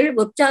பிள்ளைகள்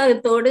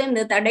உற்சாகத்தோடு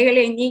இந்த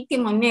தடைகளை நீக்கி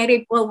முன்னேறி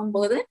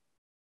போகும்போது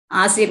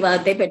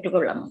ஆசீர்வாதத்தை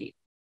பெற்றுக்கொள்ள முடியும்.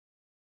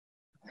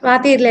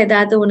 ஸ்வாதி, இதுல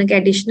ஏதாவது உனக்கு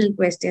அடிஷனல்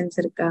கொஸ்டின்ஸ்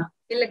இருக்கா?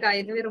 இல்லக்கா,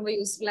 இதுவே ரொம்ப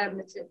யூஸ்ஃபுல்லா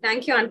இருந்துச்சு.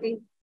 Thank you aunty.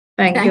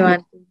 Thank you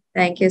aunty.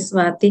 Thank you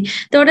Swathi.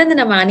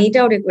 தொடர்ந்து நம்ம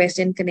அனிதாவுடைய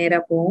கொஸ்டினுக்கு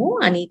நேரா போவோம்.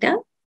 அனிதா.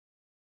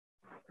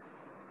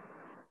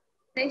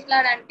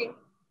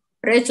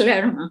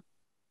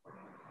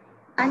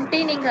 ஆண்டி,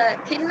 நீங்க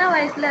சின்ன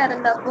வயசுல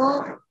இருந்தப்போ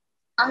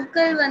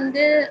அங்கிள்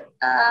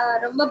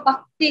ரொம்ப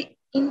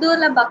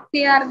இந்துல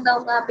பக்தியா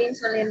இருந்தவங்க அப்படின்னு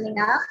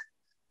சொல்லியிருந்தீங்க.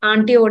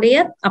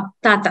 ஆண்டியோடைய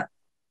தாத்தா.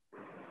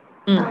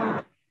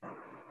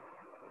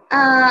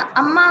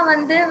 அம்மா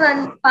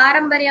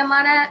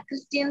பாரம்பரியமான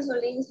கிறிஸ்டியன்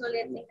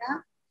சொல்லியிருந்தீங்க.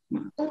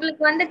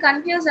 உங்களுக்கு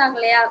கன்ஃபியூஸ்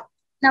ஆகலையா?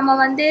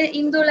 நம்ம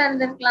இந்துல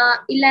இருந்திருக்கலாம்,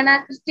 இல்லைன்னா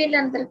கிறிஸ்டியன்ல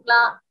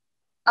இருந்திருக்கலாம்,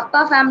 அப்பா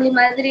ஃபேமிலி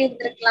மாதிரி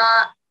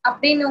இருந்திருக்கலாம்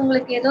அப்படின்னு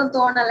உங்களுக்கு எதுவும்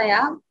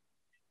தோணலையா?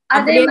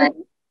 அதே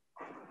மாதிரி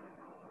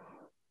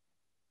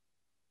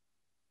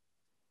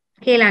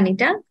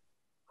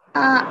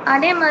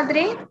அதே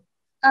மாதிரி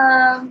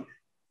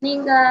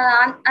நீங்க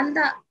அந்த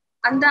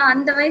அந்த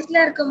அந்த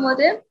வயசுல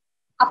இருக்கும்போது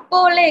அப்போ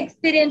உள்ள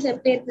எக்ஸ்பீரியன்ஸ்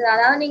எப்படி இருக்குது?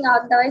 அதாவது நீங்க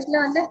அந்த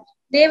வயசுல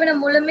தேவனை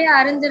முழுமையா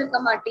அறிஞ்சிருக்க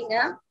மாட்டீங்க,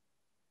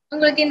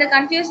 உங்களுக்கு இந்த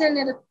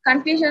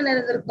கன்ஃபியூஷன்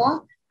இருந்திருக்கும்.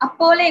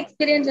 அப்போ உள்ள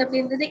எக்ஸ்பீரியன்ஸ்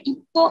எப்படி இருந்தது?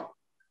 இப்போ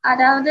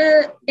அதாவது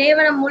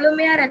தேவனை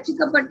முழுமையா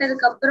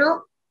ரட்சிக்கப்பட்டதுக்கு அப்புறம்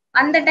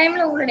அந்த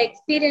டைம்ல உங்களோட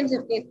எக்ஸ்பீரியன்ஸ்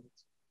எப்படி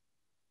இருந்துச்சு?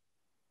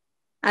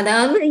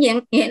 அதாவது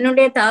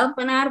என்னுடைய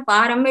தகப்பனார்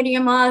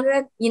பாரம்பரியமாக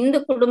இந்து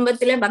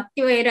குடும்பத்துல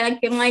பக்தி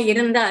வைராக்கியமா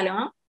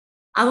இருந்தாலும்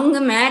அவங்க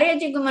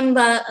மேரேஜுக்கு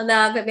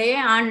முன்பாகவே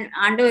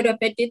ஆண்டவரை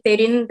பற்றி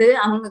தெரிந்து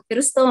அவங்க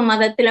கிறிஸ்தவ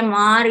மதத்துல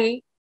மாறி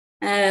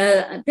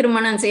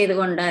திருமணம் செய்து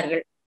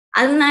கொண்டார்கள்.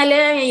 அதனால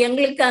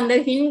எங்களுக்கு அந்த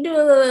ஹிந்து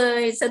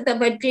இசத்தை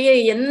பற்றி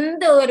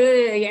எந்த ஒரு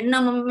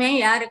எண்ணமுமே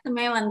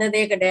யாருக்குமே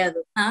வந்ததே கிடையாது.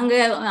 நாங்க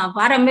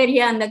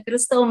பாரம்பரிய அந்த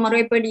கிறிஸ்தவ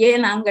முறைப்படியே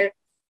நாங்கள்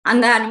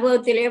அந்த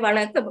அனுபவத்திலே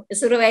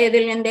சிறு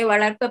வயதிலிருந்தே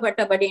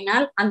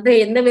வளர்க்கப்பட்டபடினால் அந்த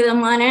எந்த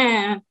விதமான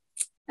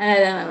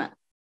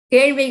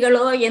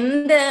கேள்விகளோ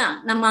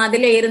நம்ம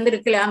அதுல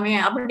இருந்திருக்கலாமே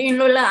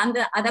அப்படின்னு உள்ள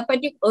அதை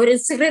பற்றி ஒரு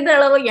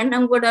சிறிதளவு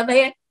எண்ணம்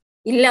கூடவே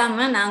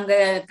இல்லாம நாங்க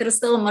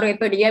கிறிஸ்தவ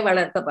முறைப்படியே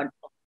வளர்க்கப்பட்டோம்.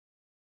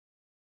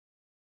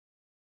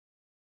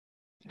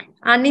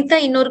 அனிதா,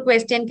 இன்னொரு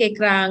கொஸ்டின்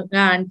கேக்குறாங்க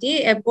ஆண்டி.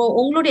 இப்போ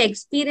உங்களுடைய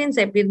எக்ஸ்பீரியன்ஸ்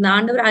எப்படி இருந்த?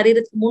 ஆண்டவர்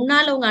அறியறதுக்கு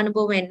முன்னால உங்க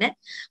அனுபவம் என்ன?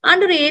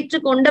 ஆண்டவர்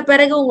ஏற்றுக்கொண்ட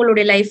பிறகு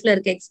உங்களுடைய லைஃப்ல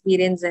இருக்க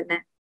எக்ஸ்பீரியன்ஸ் என்ன?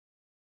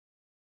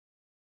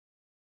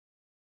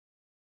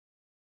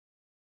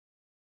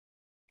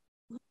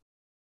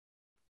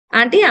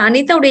 ஆண்டி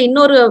அனிதாவுடைய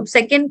இன்னொரு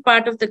second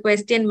part of the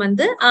question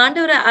வந்து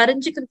ஆண்டவரை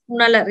அறிஞ்சுக்கிறதுக்கு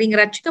முன்னால நீங்க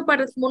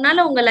ரட்சிக்கப்படுறதுக்கு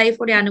முன்னால உங்க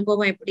லைஃபோடைய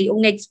அனுபவம் எப்படி,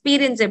 உங்க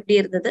எக்ஸ்பீரியன்ஸ் எப்படி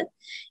இருந்தது,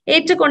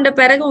 ஏற்றுக்கொண்ட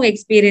பிறகு உங்க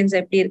எக்ஸ்பீரியன்ஸ்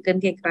எப்படி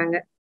இருக்குன்னு கேக்குறாங்க.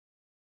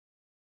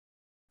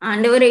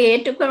 ஆண்டவரை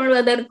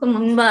ஏற்றுக்கொள்வதற்கு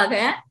முன்பாக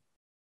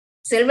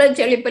செல்வ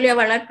செழிப்பிலே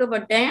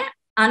வளர்க்கப்பட்டேன்.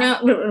 ஆனா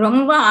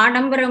ரொம்ப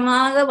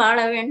ஆடம்பரமாக வாழ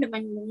வேண்டும்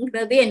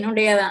என்கிறது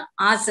என்னுடைய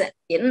ஆசை.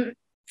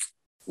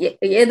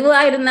 எதுவா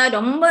இருந்தா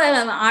ரொம்ப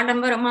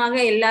ஆடம்பரமாக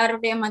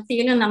எல்லாருடைய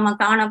மத்தியிலும் நம்ம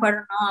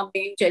காணப்படணும்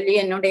அப்படின்னு சொல்லி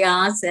என்னுடைய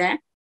ஆசை.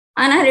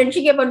 ஆனா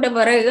ரட்சிக்கப்பட்ட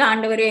பிறகு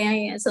ஆண்டவரை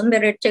சொந்த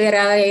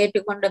ரட்சகராக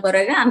ஏற்றுக்கொண்ட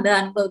பிறகு அந்த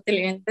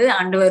அனுபவத்திலிருந்து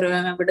ஆண்டவர்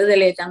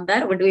விடுதலை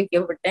தந்தார்.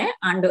 விடுவிக்கப்பட்டேன்.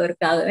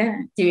 ஆண்டவருக்காக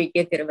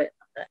ஜீவிக்க கிருபை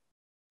தந்தார்.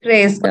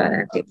 Praise God,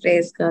 aunty.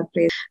 Praise God.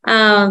 Praise.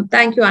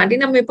 Thank you, aunty.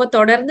 நம்ம இப்போ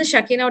தொடர்ந்து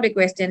ஷக்கீனாவோட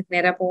क्वेश्चनக்கு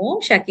நேரா போவோம்.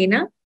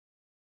 ஷக்கீனா.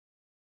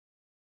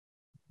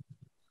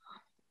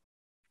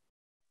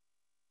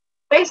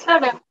 Praise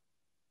God.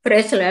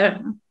 Praise Lord.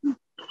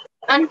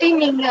 Aunty,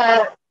 நீங்க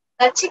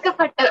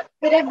ரட்சிக்கப்பட்ட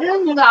பிறகு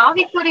உங்க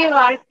ஆவிக்குரிய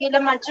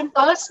வாழ்க்கையில மற்றும்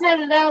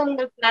பர்சனல்ல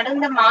உங்களுக்கு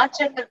நடந்த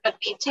மாற்றங்கள்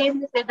பற்றி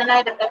சேஞ்சஸ் எதனா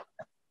இருந்த?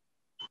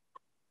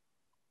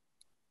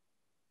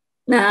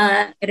 நான்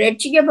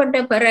ரட்சிக்கப்பட்ட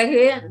பிறகு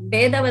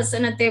வேத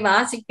வசனத்தை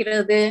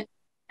வாசிக்கிறது,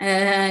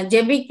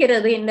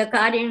 ஜெபிக்கிறது, இந்த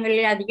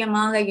காரியங்களில்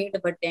அதிகமாக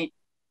ஈடுபட்டேன்.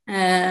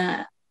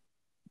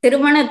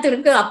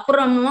 திருமணத்திற்கு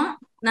அப்புறமும்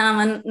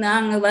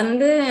நாங்க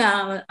வந்து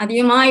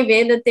அதிகமாய்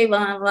வேதத்தை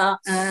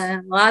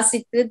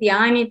வாசித்து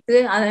தியானித்து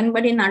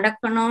அதன்படி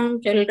நடக்கணும்னு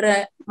சொல்ற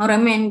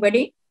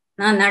முறைமையின்படி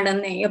நான்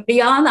நடந்தேன்.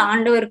 எப்படியாவது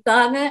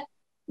ஆண்டவருக்காக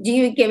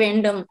ஜீவிக்க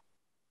வேண்டும்,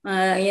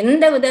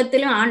 எந்த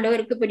விதத்திலும்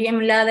ஆண்டவருக்கு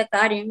பிரியமில்லாத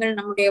காரியங்கள்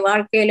நம்முடைய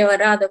வாழ்க்கையில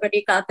வராதபடி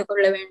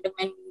காத்துக்கொள்ள வேண்டும்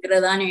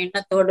என்கிறதான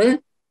எண்ணத்தோடு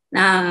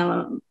நான்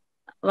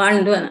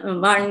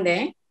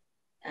வாழ்ந்தேன்.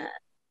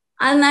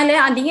 அதனால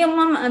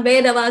அதிகமா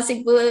வேத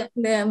வாசிப்பு,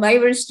 இந்த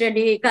பைபிள்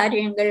ஸ்டடி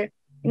காரியங்கள்,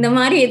 இந்த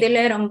மாதிரி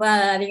இதுல ரொம்ப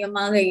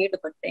அதிகமாக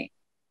ஈடுபட்டேன்.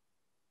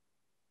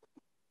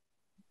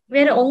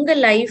 வேற உங்க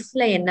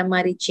லைஃப்ல என்ன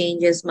மாதிரி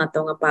சேஞ்சஸ்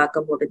மத்தவங்க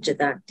பார்க்க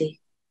முடிஞ்சதா ஆண்டி?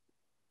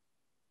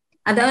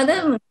 அதாவது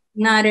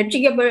நான்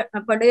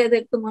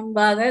ரட்சிக்கப்படுவதற்கு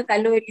முன்பாக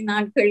கல்லூரி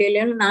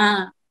நாட்களிலும் நான்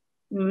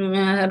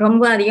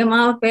ரொம்ப அதிகமா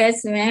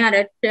பேசுவேன்,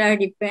 அரட்டை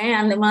அடிப்பேன்.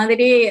 அந்த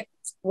மாதிரி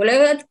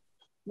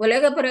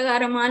உலக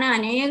பிரகாரமான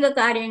அநேக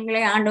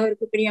காரியங்களை,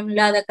 ஆண்டவருக்கு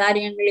பிரியமில்லாத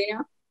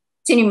காரியங்களையும்,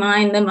 சினிமா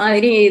இந்த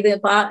மாதிரி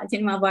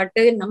சினிமா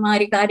பாட்டு இந்த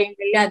மாதிரி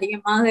கரியங்கள்ல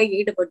அதிகமாக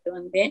ஈடுபட்டு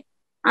வந்தேன்.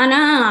 ஆனா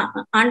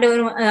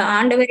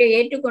ஆண்டவரை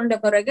ஏற்றுக்கொண்ட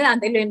பிறகு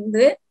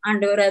அதிலிருந்து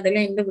ஆண்டவர்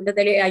அதுல இருந்து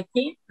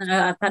விடுதலையாக்கி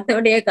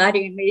கர்த்தருடைய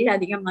காரியங்களில்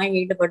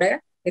அதிகமாக ஈடுபட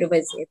கிருபை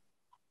செய்தார்.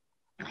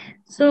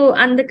 சோ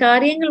அந்த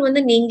காரியங்கள்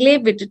வந்து நீங்களே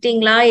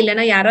விட்டுட்டீங்களா,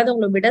 இல்லைன்னா யாராவது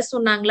உங்களை விட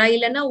சொன்னாங்களா,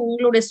 இல்லைன்னா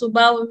உங்களுடைய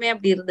சுபாவமே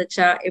அப்படி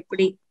இருந்துச்சா,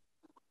 எப்படி?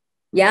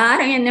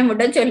 யாரும் என்ன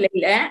விட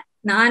சொல்லல,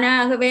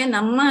 நானாகவே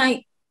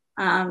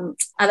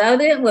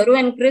அதாவது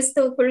ஒருவன்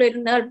கிறிஸ்துவுக்குள்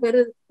இருந்தால்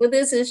புது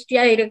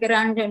சிருஷ்டியா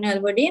இருக்கிறான்னு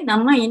சொன்னபடி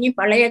நம்ம இனி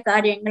பழைய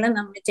காரியங்களை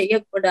நம்ம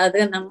செய்யக்கூடாது,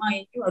 நம்ம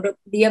இனி ஒரு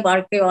புதிய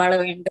வாழ்க்கை வாழ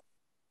வேண்டும்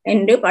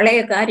என்று பழைய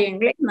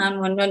காரியங்களை நான்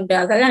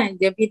ஒன்றொன்றாக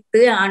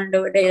ஜெபித்து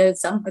ஆண்டவருடைய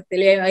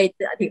சமூகத்திலே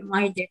வைத்து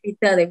அதிகமாக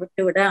ஜெபித்து அதை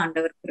விட்டுவிட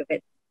ஆண்டவர் கிருபை.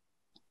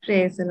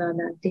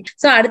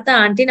 சோ அடுத்த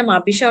ஆண்டி நம்ம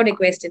அபிஷாவுடைய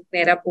क्वेश्चन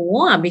நேரா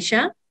போவோம்.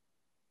 Abisha.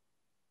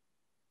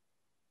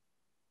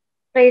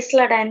 Price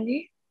Lord aunty.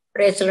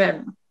 Price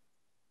Lord.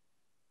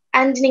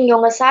 And நீங்க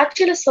உங்க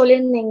சாட்சியில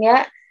சொல்லியிருந்தீங்க,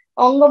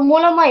 உங்க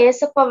மூலமா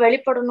ஏசப்பா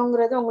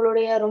வெளிப்படணுங்கிறது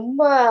உங்களுடைய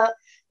ரொம்ப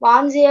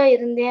வாஞ்சியா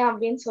இருந்தேன்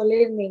அப்படின்னு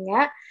சொல்லியிருந்தீங்க.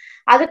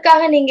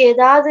 அதுக்காக நீங்க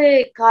ஏதாவது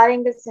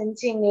காரியங்கள்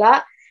செஞ்சீங்களா,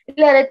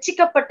 இல்ல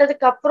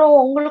ரட்சிக்கப்பட்டதுக்கு அப்புறம்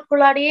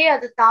உங்களுக்குள்ளாடியே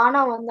அது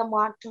தானா வந்த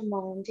மாற்றமா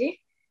ஆண்டி?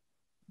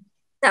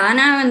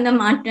 தானா வந்த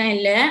மாற்றம்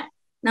இல்ல,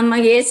 நம்ம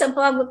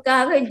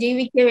ஏசப்பாவுக்காக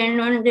ஜீவிக்க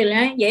வேண்டும்னு இல்ல,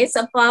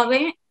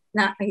 ஏசப்பாவே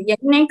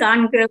என்னை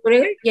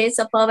காண்கிறவர்கள்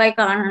ஏசப்பாவை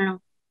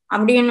காணணும்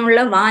அப்படின்னு உள்ள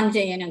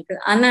வாஞ்சை எனக்கு.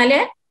 அதனால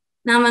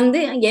நான்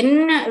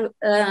என்ன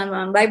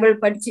பைபிள்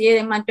படிச்சு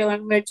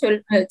மற்றவர்கள்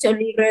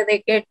சொல்லிடுறதை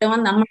கேட்டோம்,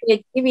 நம்முடைய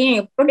ஜீவியம்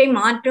எப்படி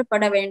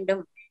மாற்றப்பட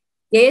வேண்டும்,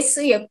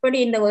 இயேசு எப்படி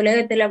இந்த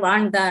உலகத்துல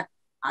வாழ்ந்தார்,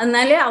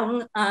 அதனால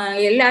அவங்க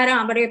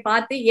எல்லாரும் அவரை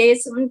பார்த்து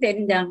இயேசுன்னு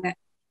தெரிஞ்சாங்க.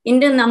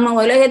 இன்று நம்ம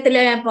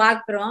உலகத்துல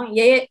பாக்குறோம்,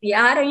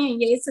 யாரையும்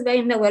இயேசுவை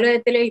இந்த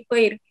உலகத்துல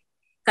இப்ப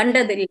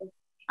கண்டதில்லை.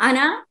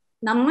 ஆனா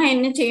நம்ம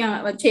என்ன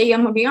செய்ய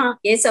முடியும்,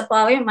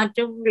 ஏசப்பாவை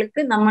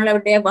மற்றவங்களுக்கு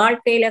நம்மளுடைய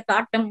வாழ்க்கையில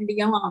காட்ட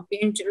முடியும்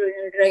அப்படின்னு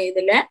சொல்ற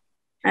இதுல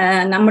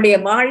நம்முடைய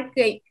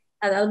வாழ்க்கை,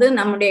 அதாவது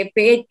நம்முடைய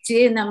பேச்சு,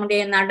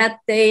 நம்முடைய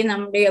நடத்தை,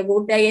 நம்முடைய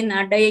உடை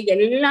நடை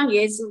எல்லாம்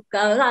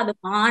இயேசுக்காக அது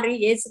மாறி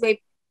இயேசுவை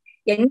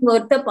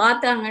ஒருத்த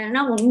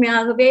பார்த்தாங்கன்னா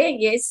உண்மையாகவே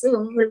இயேசு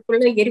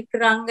உங்களுக்குள்ள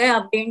இருக்கிறாங்க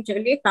அப்படின்னு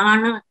சொல்லி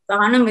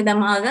காணும்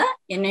விதமாக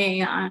என்னை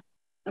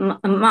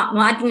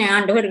மாற்றின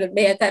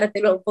ஆண்டவர்களுடைய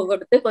கருத்துல ஒப்பு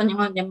கொடுத்து கொஞ்சம்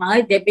கொஞ்சமாக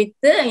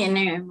ஜெபித்து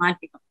என்னை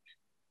மாற்றிக்கும்.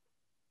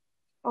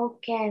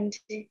 Okay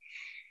aunty.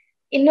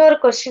 இன்னொரு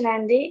கொஸ்டின்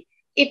ஆண்டி,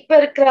 இப்ப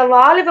இருக்கிற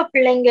வாலிப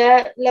பிள்ளைங்க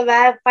இல்ல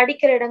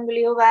படிக்கிற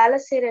இடங்களையோ வேலை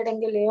செய்யற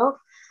இடங்களையோ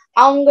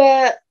அவங்க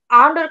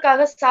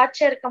ஆண்டவருக்காக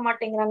சாட்சியா இருக்க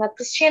மாட்டேங்கிறாங்க,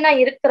 கிறிஸ்டியனா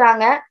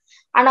இருக்கிறாங்க,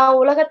 ஆனா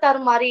உலகத்தார்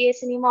மாதிரியே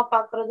சினிமா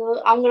பாக்குறது,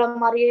 அவங்கள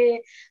மாதிரியே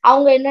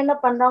அவங்க என்னென்ன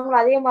பண்றாங்களோ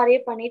அதே மாதிரியே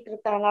பண்ணிட்டு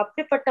இருக்காங்க.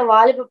 அப்படிப்பட்ட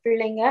வாலிப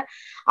பிள்ளைங்க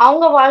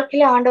அவங்க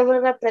வாழ்க்கையில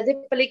ஆண்டவரை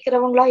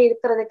பிரதிபலிக்கிறவங்களா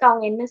இருக்கிறதுக்கு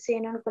அவங்க என்ன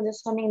செய்யணும்னு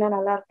கொஞ்சம் சொன்னீங்கன்னா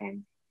நல்லா இருக்கேன்.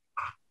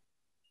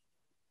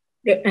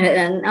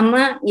 நம்ம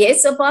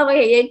இயேசப்பாவை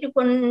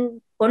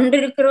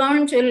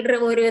கொண்டிருக்கிறோம்னு சொல்ற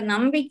ஒரு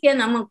நம்பிக்கை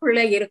நமக்குள்ள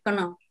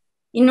இருக்கணும்.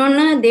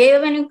 இன்னொன்னு,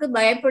 தேவனுக்கு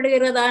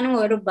பயப்படுகிறதான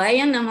ஒரு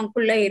பயம்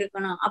நமக்குள்ள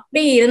இருக்கணும்.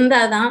 அப்படி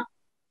இருந்தாதான்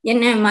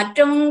என்னை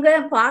மற்றவங்க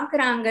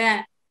பாக்குறாங்க,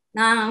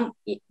 நான்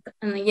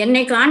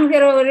என்னை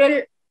காண்கிறவர்கள்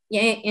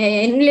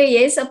என்னில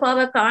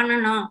ஏசப்பாவை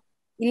காணணும்,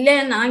 இல்ல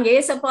நான்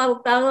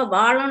ஏசப்பாவுக்காக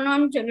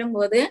வாழணும்னு சொல்லும்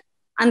போது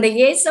அந்த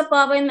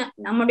ஏசப்பாவை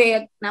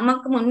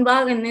நமக்கு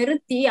முன்பாக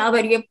நிறுத்தி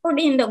அவர்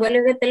எப்படி இந்த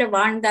உலகத்துல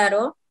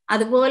வாழ்ந்தாரோ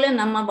அது போல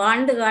நம்ம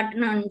வாழ்ந்து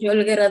காட்டணும்னு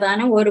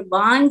சொல்கிறதான ஒரு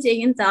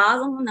வாஞ்சையும்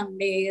தாகமும்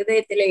நம்முடைய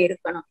இதயத்துல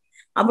இருக்கணும்.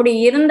 அப்படி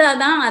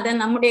இருந்தாதான் அதை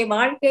நம்முடைய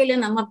வாழ்க்கையில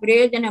நம்ம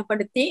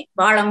பிரயோஜனப்படுத்தி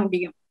வாழ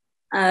முடியும்.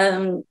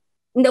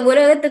 இந்த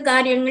உலகத்து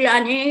காரியங்கள்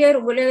அநேகர்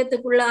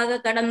உலகத்துக்குள்ளாக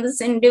கடந்து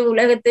சென்று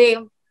உலகத்தை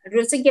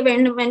ருசிக்க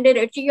வேண்டும் என்று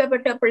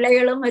ரட்சிக்கப்பட்ட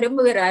பிள்ளைகளும்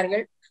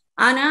விரும்புகிறார்கள்.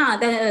 ஆனா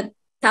அத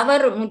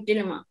தவறு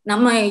முற்றிலுமா.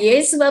 நம்ம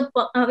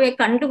இயேசுவை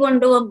கண்டு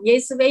கொண்டோம்,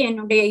 இயேசுவை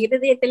என்னுடைய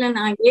இருதயத்துல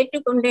நான்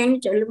ஏற்றுக்கொண்டேன்னு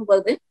சொல்லும்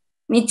போது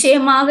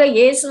நிச்சயமாக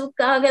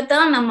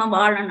இயேசுக்காகத்தான் நம்ம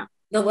வாழணும்.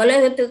 இந்த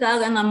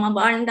உலகத்துக்காக நம்ம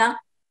வாழ்ந்தா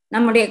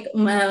நம்முடைய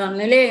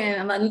நிலை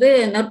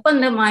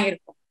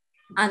நிர்பந்தமாயிருக்கும்.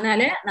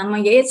 அதனால நம்ம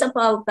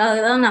ஏசப்பாவுக்காக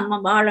தான் நம்ம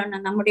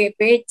வாழணும். நம்முடைய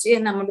பேச்சு,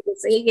 நம்முடைய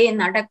செய்கை,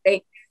 நடக்கை,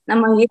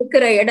 நம்ம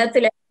இருக்கிற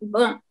இடத்துல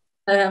இப்போ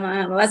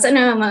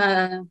வசனம்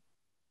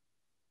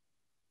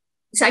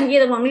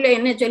சங்கீதம் 1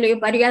 என்ன சொல்லி,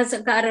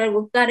 பரியாசக்காரர்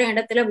உட்கார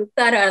இடத்துல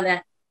உட்காராத,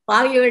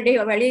 பாவிகளுடைய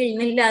வழியில்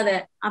நில்லாத,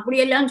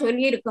 அப்படியெல்லாம்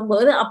சொல்லி இருக்கும்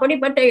போது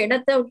அப்படிப்பட்ட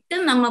இடத்தை விட்டு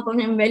நம்ம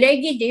கொஞ்சம்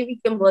விலகி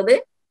ஜீவிக்கும் போது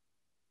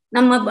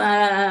நம்ம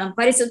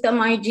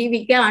பரிசுத்தமாய்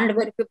ஜீவிக்க,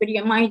 ஆண்டவருக்கு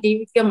பிரியமாய்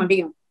ஜீவிக்க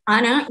முடியும்.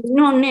 ஆனா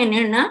இன்னொன்னு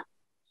என்னன்னா,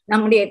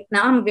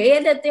 நாம்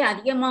வேதத்தை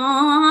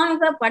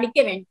அதிகமாக படிக்க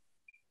வேண்டும்.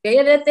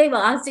 வேதத்தை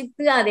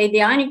வாசித்து அதை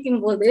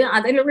தியானிக்கும் போது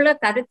அதில் உள்ள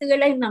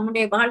கருத்துக்களை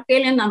நம்முடைய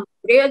வாழ்க்கையில நாம்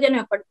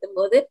பிரயோஜனப்படுத்தும்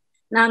போது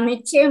நாம்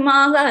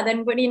நிச்சயமாக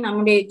அதன்படி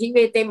நம்முடைய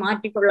ஜீவியத்தை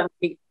மாற்றிக்கொள்ள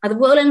முடியும்.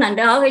 அதுபோல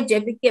நன்றாக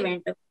ஜெபிக்க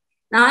வேண்டும்.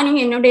 நானும்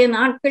என்னுடைய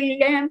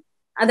நாட்களில,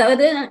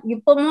 அதாவது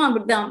இப்பவும்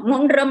அப்படித்தான்,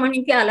 3:30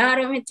 மணிக்கு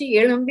அலாரம் வச்சு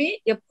எழும்பி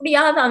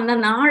எப்படியாவது அந்த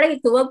நாளை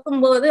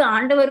துவக்கும் போது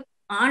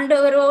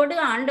ஆண்டவரோடு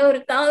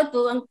ஆண்டவருக்காக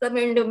துவக்க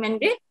வேண்டும்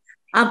என்று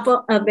அப்போ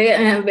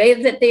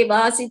வேதத்தை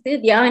வாசித்து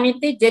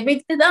தியானித்து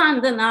ஜெபித்துதான்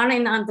அந்த நாளை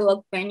நான்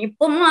துவக்குவேன்.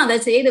 இப்பவும் அதை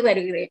செய்து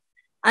வருகிறேன்.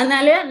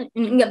 அதனால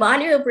நீங்க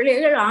வாலிப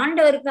பிள்ளைகள்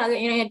ஆண்டவருக்காக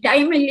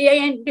டைம் இல்லையே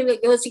என்று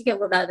யோசிக்க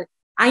கூடாது.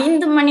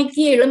 5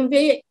 மணிக்கு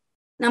எழும்பி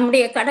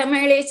நம்முடைய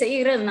கடமைகளை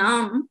செய்கிற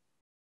நாம்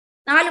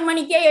 4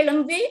 மணிக்கே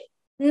எழும்பி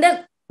இந்த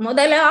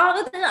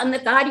முதலாவது அந்த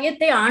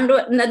காரியத்தை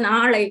இந்த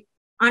நாளை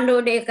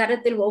ஆண்டவருடைய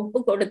கரத்தில் ஒப்பு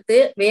கொடுத்து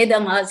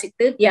வேதம்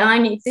வாசித்து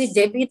தியானித்து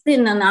ஜெபித்து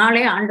இந்த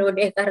நாளை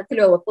ஆண்டவருடைய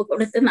கரத்துல ஒப்பு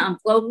கொடுத்து நாம்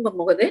போகும்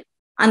போது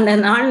அந்த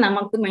நாள்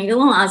நமக்கு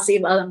மிகவும்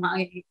ஆசீர்வாதமாக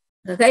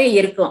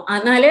இருக்கும்.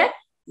 அதனால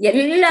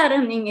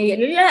நீங்க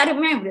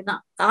எல்லாருமே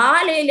அப்படிதான்,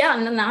 காலையில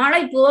அந்த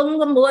நாளை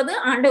துவங்கும் போது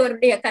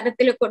ஆண்டவருடைய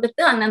கரத்துல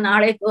கொடுத்து அந்த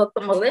நாளை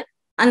துவக்கும் போது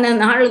அந்த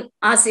நாள்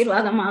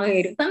ஆசீர்வாதமாக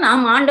இருக்கும்.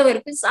 நாம்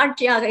ஆண்டவருக்கு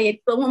சாட்சியாக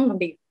இருக்கவும்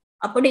முடியும்.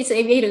 அப்படி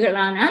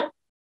செய்வீர்களானால்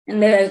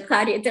இந்த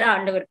காரியத்துல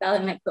ஆண்டவருக்காக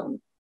நிற்கும்.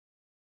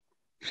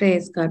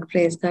 Praise God,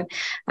 praise God.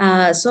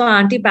 So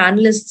aunty,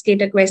 panellist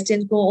கேட்ட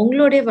கொஸ்டின்ஸ்க்கும்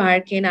உங்களுடைய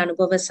வாழ்க்கையின்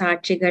அனுபவ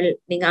சாட்சிகள்,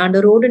 நீங்க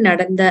ஆண்டவரோடு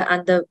நடந்த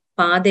அந்த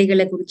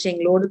பாதைகளை குறிச்சு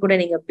எங்களோடு கூட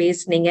நீங்க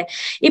பேசுனீங்க.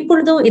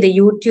 இப்பொழுதும் இதை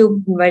யூடியூப்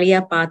வழியா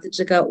பார்த்துட்டு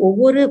இருக்க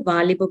ஒவ்வொரு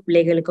வாலிப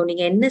பிள்ளைகளுக்கும்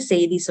நீங்க என்ன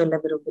செய்தி சொல்ல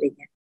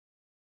விரும்புறீங்க?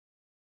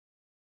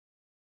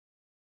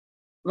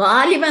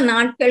 வாலிப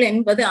நாட்கள்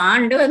என்பது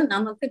ஆண்டவர்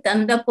நமக்கு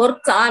தந்த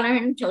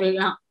பொற்காலம்னு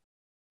சொல்லலாம்.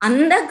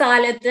 அந்த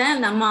காலத்தை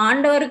நம்ம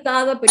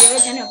ஆண்டவருக்காக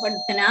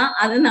பிரயோஜனப்படுத்தினா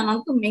அது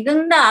நமக்கு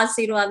மிகுந்த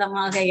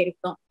ஆசீர்வாதமாக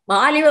இருக்கும்.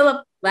 வாலிப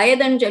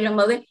வயதுன்னு சொல்லும்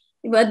போது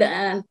இப்ப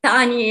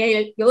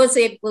தானியேல்,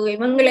 யோசேப்பு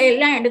இவங்களை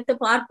எல்லாம் எடுத்து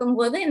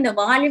பார்க்கும்போது இந்த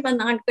வாலிப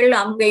நாட்கள்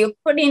அவங்க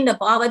எப்படி இந்த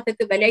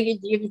பாவத்துக்கு விலகி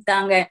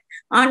ஜீவித்தாங்க,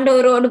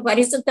 ஆண்டவரோடு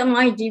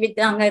பரிசுத்தமாய்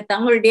ஜீவித்தாங்க,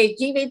 தங்களுடைய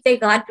ஜீவித்தை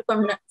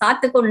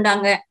காத்து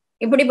கொண்டாங்க.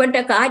 இப்படிப்பட்ட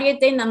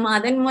காரியத்தை நம்ம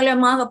அதன்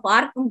மூலமாக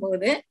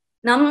பார்க்கும்போது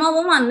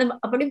நம்மவும்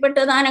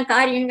அப்படிப்பட்டதான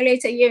காரியங்களை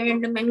செய்ய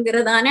வேண்டும்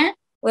என்கிறதான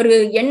ஒரு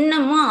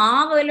எண்ணமும்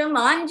ஆவலும்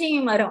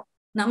வாஞ்சியும் வரும்.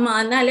 நம்ம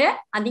அதனால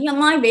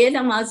அதிகமாய்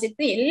வேதம்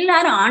வாசித்து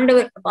எல்லாரும்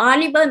ஆண்டவர்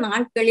வாலிப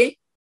நாட்களில்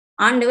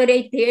ஆண்டவரை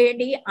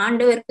தேடி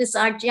ஆண்டவருக்கு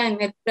சாட்சியா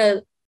நிற்க,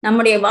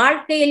 நம்முடைய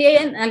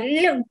வாழ்க்கையிலேயே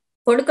நல்ல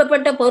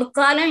கொடுக்கப்பட்ட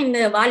பொற்காலம்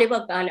இந்த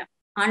வாலிப காலம்.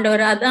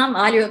 ஆண்டவர் அதான்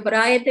வாலிப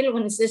பிராயத்தில்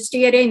உன்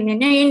சிருஷ்டியரை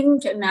நினைன்னு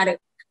சொன்னாரு.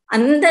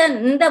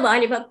 இந்த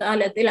வாலிப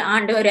காலத்தில்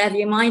ஆண்டவரை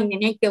அதிகமாய்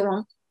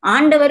நினைக்கவும்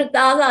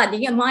ஆண்டவருக்காக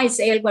அதிகமாய்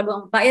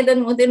செயல்படுவோம். வயது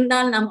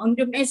முதிர்ந்தால் நாம்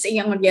ஒன்றுமே செய்ய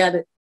முடியாது.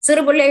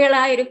 சிறு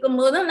பிள்ளைகளா இருக்கும்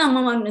போதும்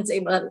நம்ம ஒன்று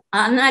செய்வாரு.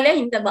 அதனால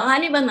இந்த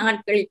வாலிப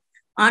நாட்களில்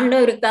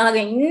ஆண்டவருக்காக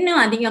இன்னும்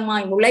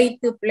அதிகமாய்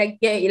உழைத்து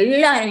பிழைக்க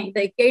எல்லாரும்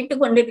இதை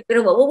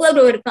கேட்டுக்கொண்டிருக்கிற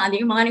ஒவ்வொருவருக்கும்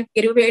அதிகமான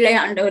கிருபைகளை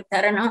ஆண்டவர்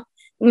தரணும்.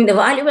 இந்த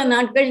வாலிப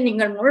நாட்கள்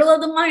நீங்கள்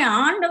முழுவதுமாய்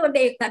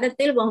ஆண்டவருடைய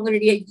கரத்தில்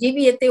உங்களுடைய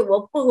ஜீவியத்தை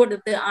ஒப்பு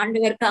கொடுத்து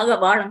ஆண்டவருக்காக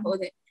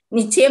வாழும்போது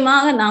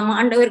நிச்சயமாக நாம்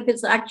ஆண்டவருக்கு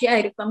சாட்சியா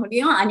இருக்க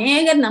முடியும்.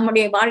 அநேகர்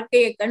நம்முடைய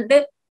வாழ்க்கையை கண்டு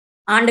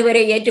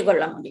ஆண்டவரை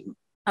ஏற்றுக்கொள்ள முடியும்.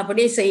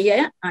 அப்படி செய்ய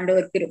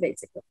ஆண்டவர் கிருபை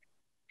செய்யும்.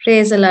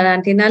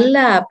 ஆண்டி, நல்ல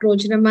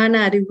பிரோஜனமான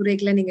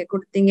அறிவுரைகளை நீங்க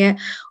கொடுத்தீங்க.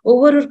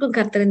 ஒவ்வொருவருக்கும்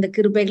கர்த்தர் இந்த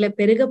கிருபைகளை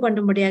பெருக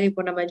பண்ணும்படியாக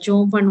இப்போ நம்ம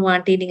ஜெபம் பண்ணுவோம்.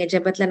 ஆண்டி, நீங்க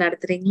ஜெபத்துல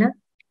நடத்துறீங்களா?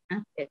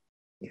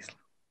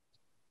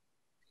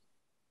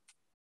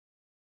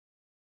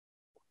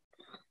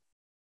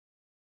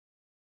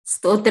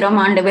 ஸ்தோத்திரம்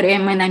ஆண்டவரே,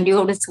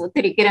 நன்றியோடு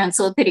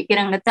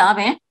சோத்திரிக்கிறேங்க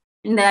தாவே.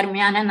 இந்த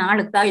அருமையான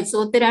நாளுக்காய்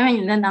சோத்திரம்.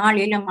 இந்த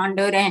நாளிலும்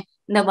ஆண்டவரே,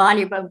 இந்த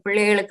வாலிப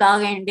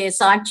பிள்ளைகளுக்காக என்னுடைய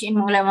சாட்சியின்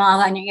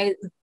மூலமாக நீங்க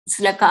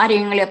சில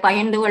காரியங்களை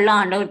பகிர்ந்து கொள்ள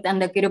ஆண்டவர்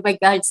தந்த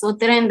கிருபைக்காய்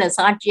சோத்திரம். இந்த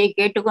சாட்சியை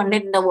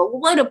கேட்டுக்கொண்டிருந்த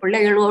ஒவ்வொரு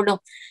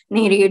பிள்ளைகளோடும்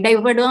நீர்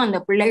இடைபடும். அந்த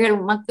பிள்ளைகள்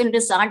உமக்கென்று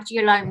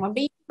சாட்சிகளாய்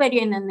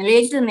முடிவரிய இந்த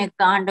நிலைத்து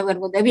நிற்க ஆண்டவர்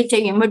உதவி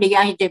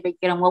செய்யும்படியாய்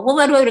ஜெபிக்கிறோம்.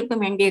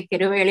 ஒவ்வொருவருக்கும் வேண்டிய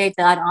கிருபைகளை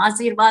தாரும்,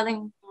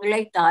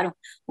 ஆசீர்வாதங்களை தாரும்.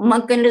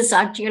 உமக்கென்று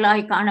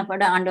சாட்சிகளாய்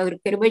காணப்பட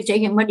ஆண்டவர் கிருபை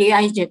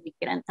செய்யும்படியாய்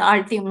ஜெபிக்கிறேன்.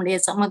 தாழ்த்தி உம்முடைய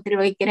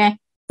சமத்தில் வைக்கிறேன்.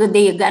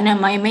 துதி கன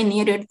மகிமை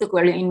நீர்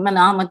எடுத்துக்கொள்ள இன்ப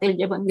நாமத்தில்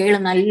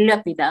ஜெபங்கள்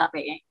நல்ல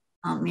பிதாவே.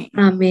 ஆமேன்,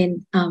 ஆமேன்,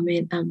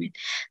 ஆமேன்.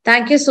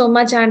 Thank you so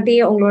much aunty.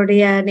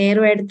 உங்களுடைய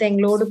நேரம் எடுத்து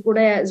எங்களோடு கூட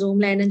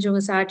ஜூம்ல இணைஞ்சு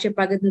உங்க சாட்சியை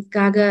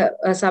பகிர்ந்ததுக்காக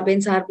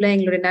சபையின் சார்பில்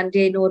எங்களுடைய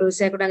நன்றியை இன்னொரு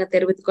விஷயம் கூட நாங்க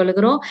தெரிவித்துக்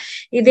கொள்கிறோம்.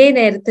 இதே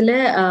நேரத்துல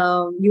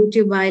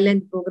யூடியூப்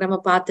வாயிலண்ட் ப்ரோக்ராம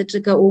பார்த்துட்டு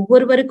இருக்க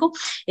ஒவ்வொருவருக்கும்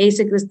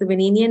இயேசு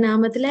கிறிஸ்துவின் இனிய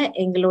நாமத்துல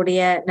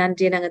எங்களுடைய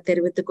நன்றியை நாங்க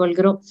தெரிவித்துக்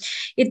கொள்கிறோம்.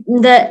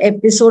 இந்த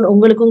எபிசோட்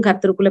உங்களுக்கும்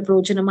கர்த்தருக்குள்ள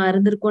பிரயோஜனமா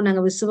இருந்திருக்கும்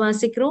நாங்க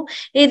விசுவாசிக்கிறோம்.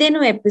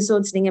 ஏதேனும்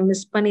எபிசோட்ஸ் நீங்க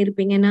மிஸ்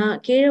பண்ணிருப்பீங்கன்னா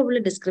கீழே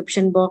உள்ள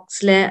டிஸ்கிரிப்ஷன்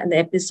பாக்ஸ்ல அந்த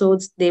எபிசோட்ஸ்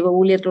தேவ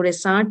ஊழியர்களுடைய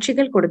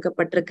சாட்சிகள்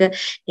கொடுக்கப்பட்டிருக்கு.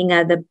 நீங்க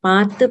அதை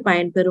பார்த்து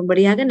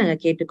பயன்பெறும்படியாக நாங்க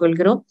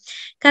கேட்டுக்கொள்கிறோம்.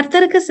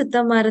 கர்த்தருக்கு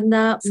சித்தமா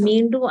இருந்தா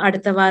மீண்டும்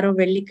அடுத்த வாரம்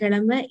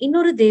வெள்ளிக்கிழமை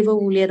இன்னொரு தேவ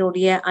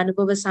ஊழியருடைய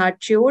அனுபவ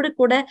சாட்சியோடு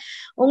கூட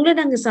உங்களை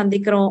நாங்க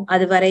சந்திக்கிறோம்.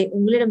 அதுவரை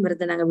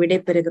உங்களிடமிருந்து நாங்க விடை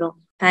பெறுகிறோம்.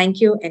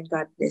 Thank you and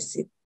God bless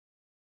you.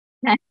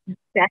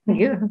 Thank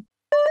you.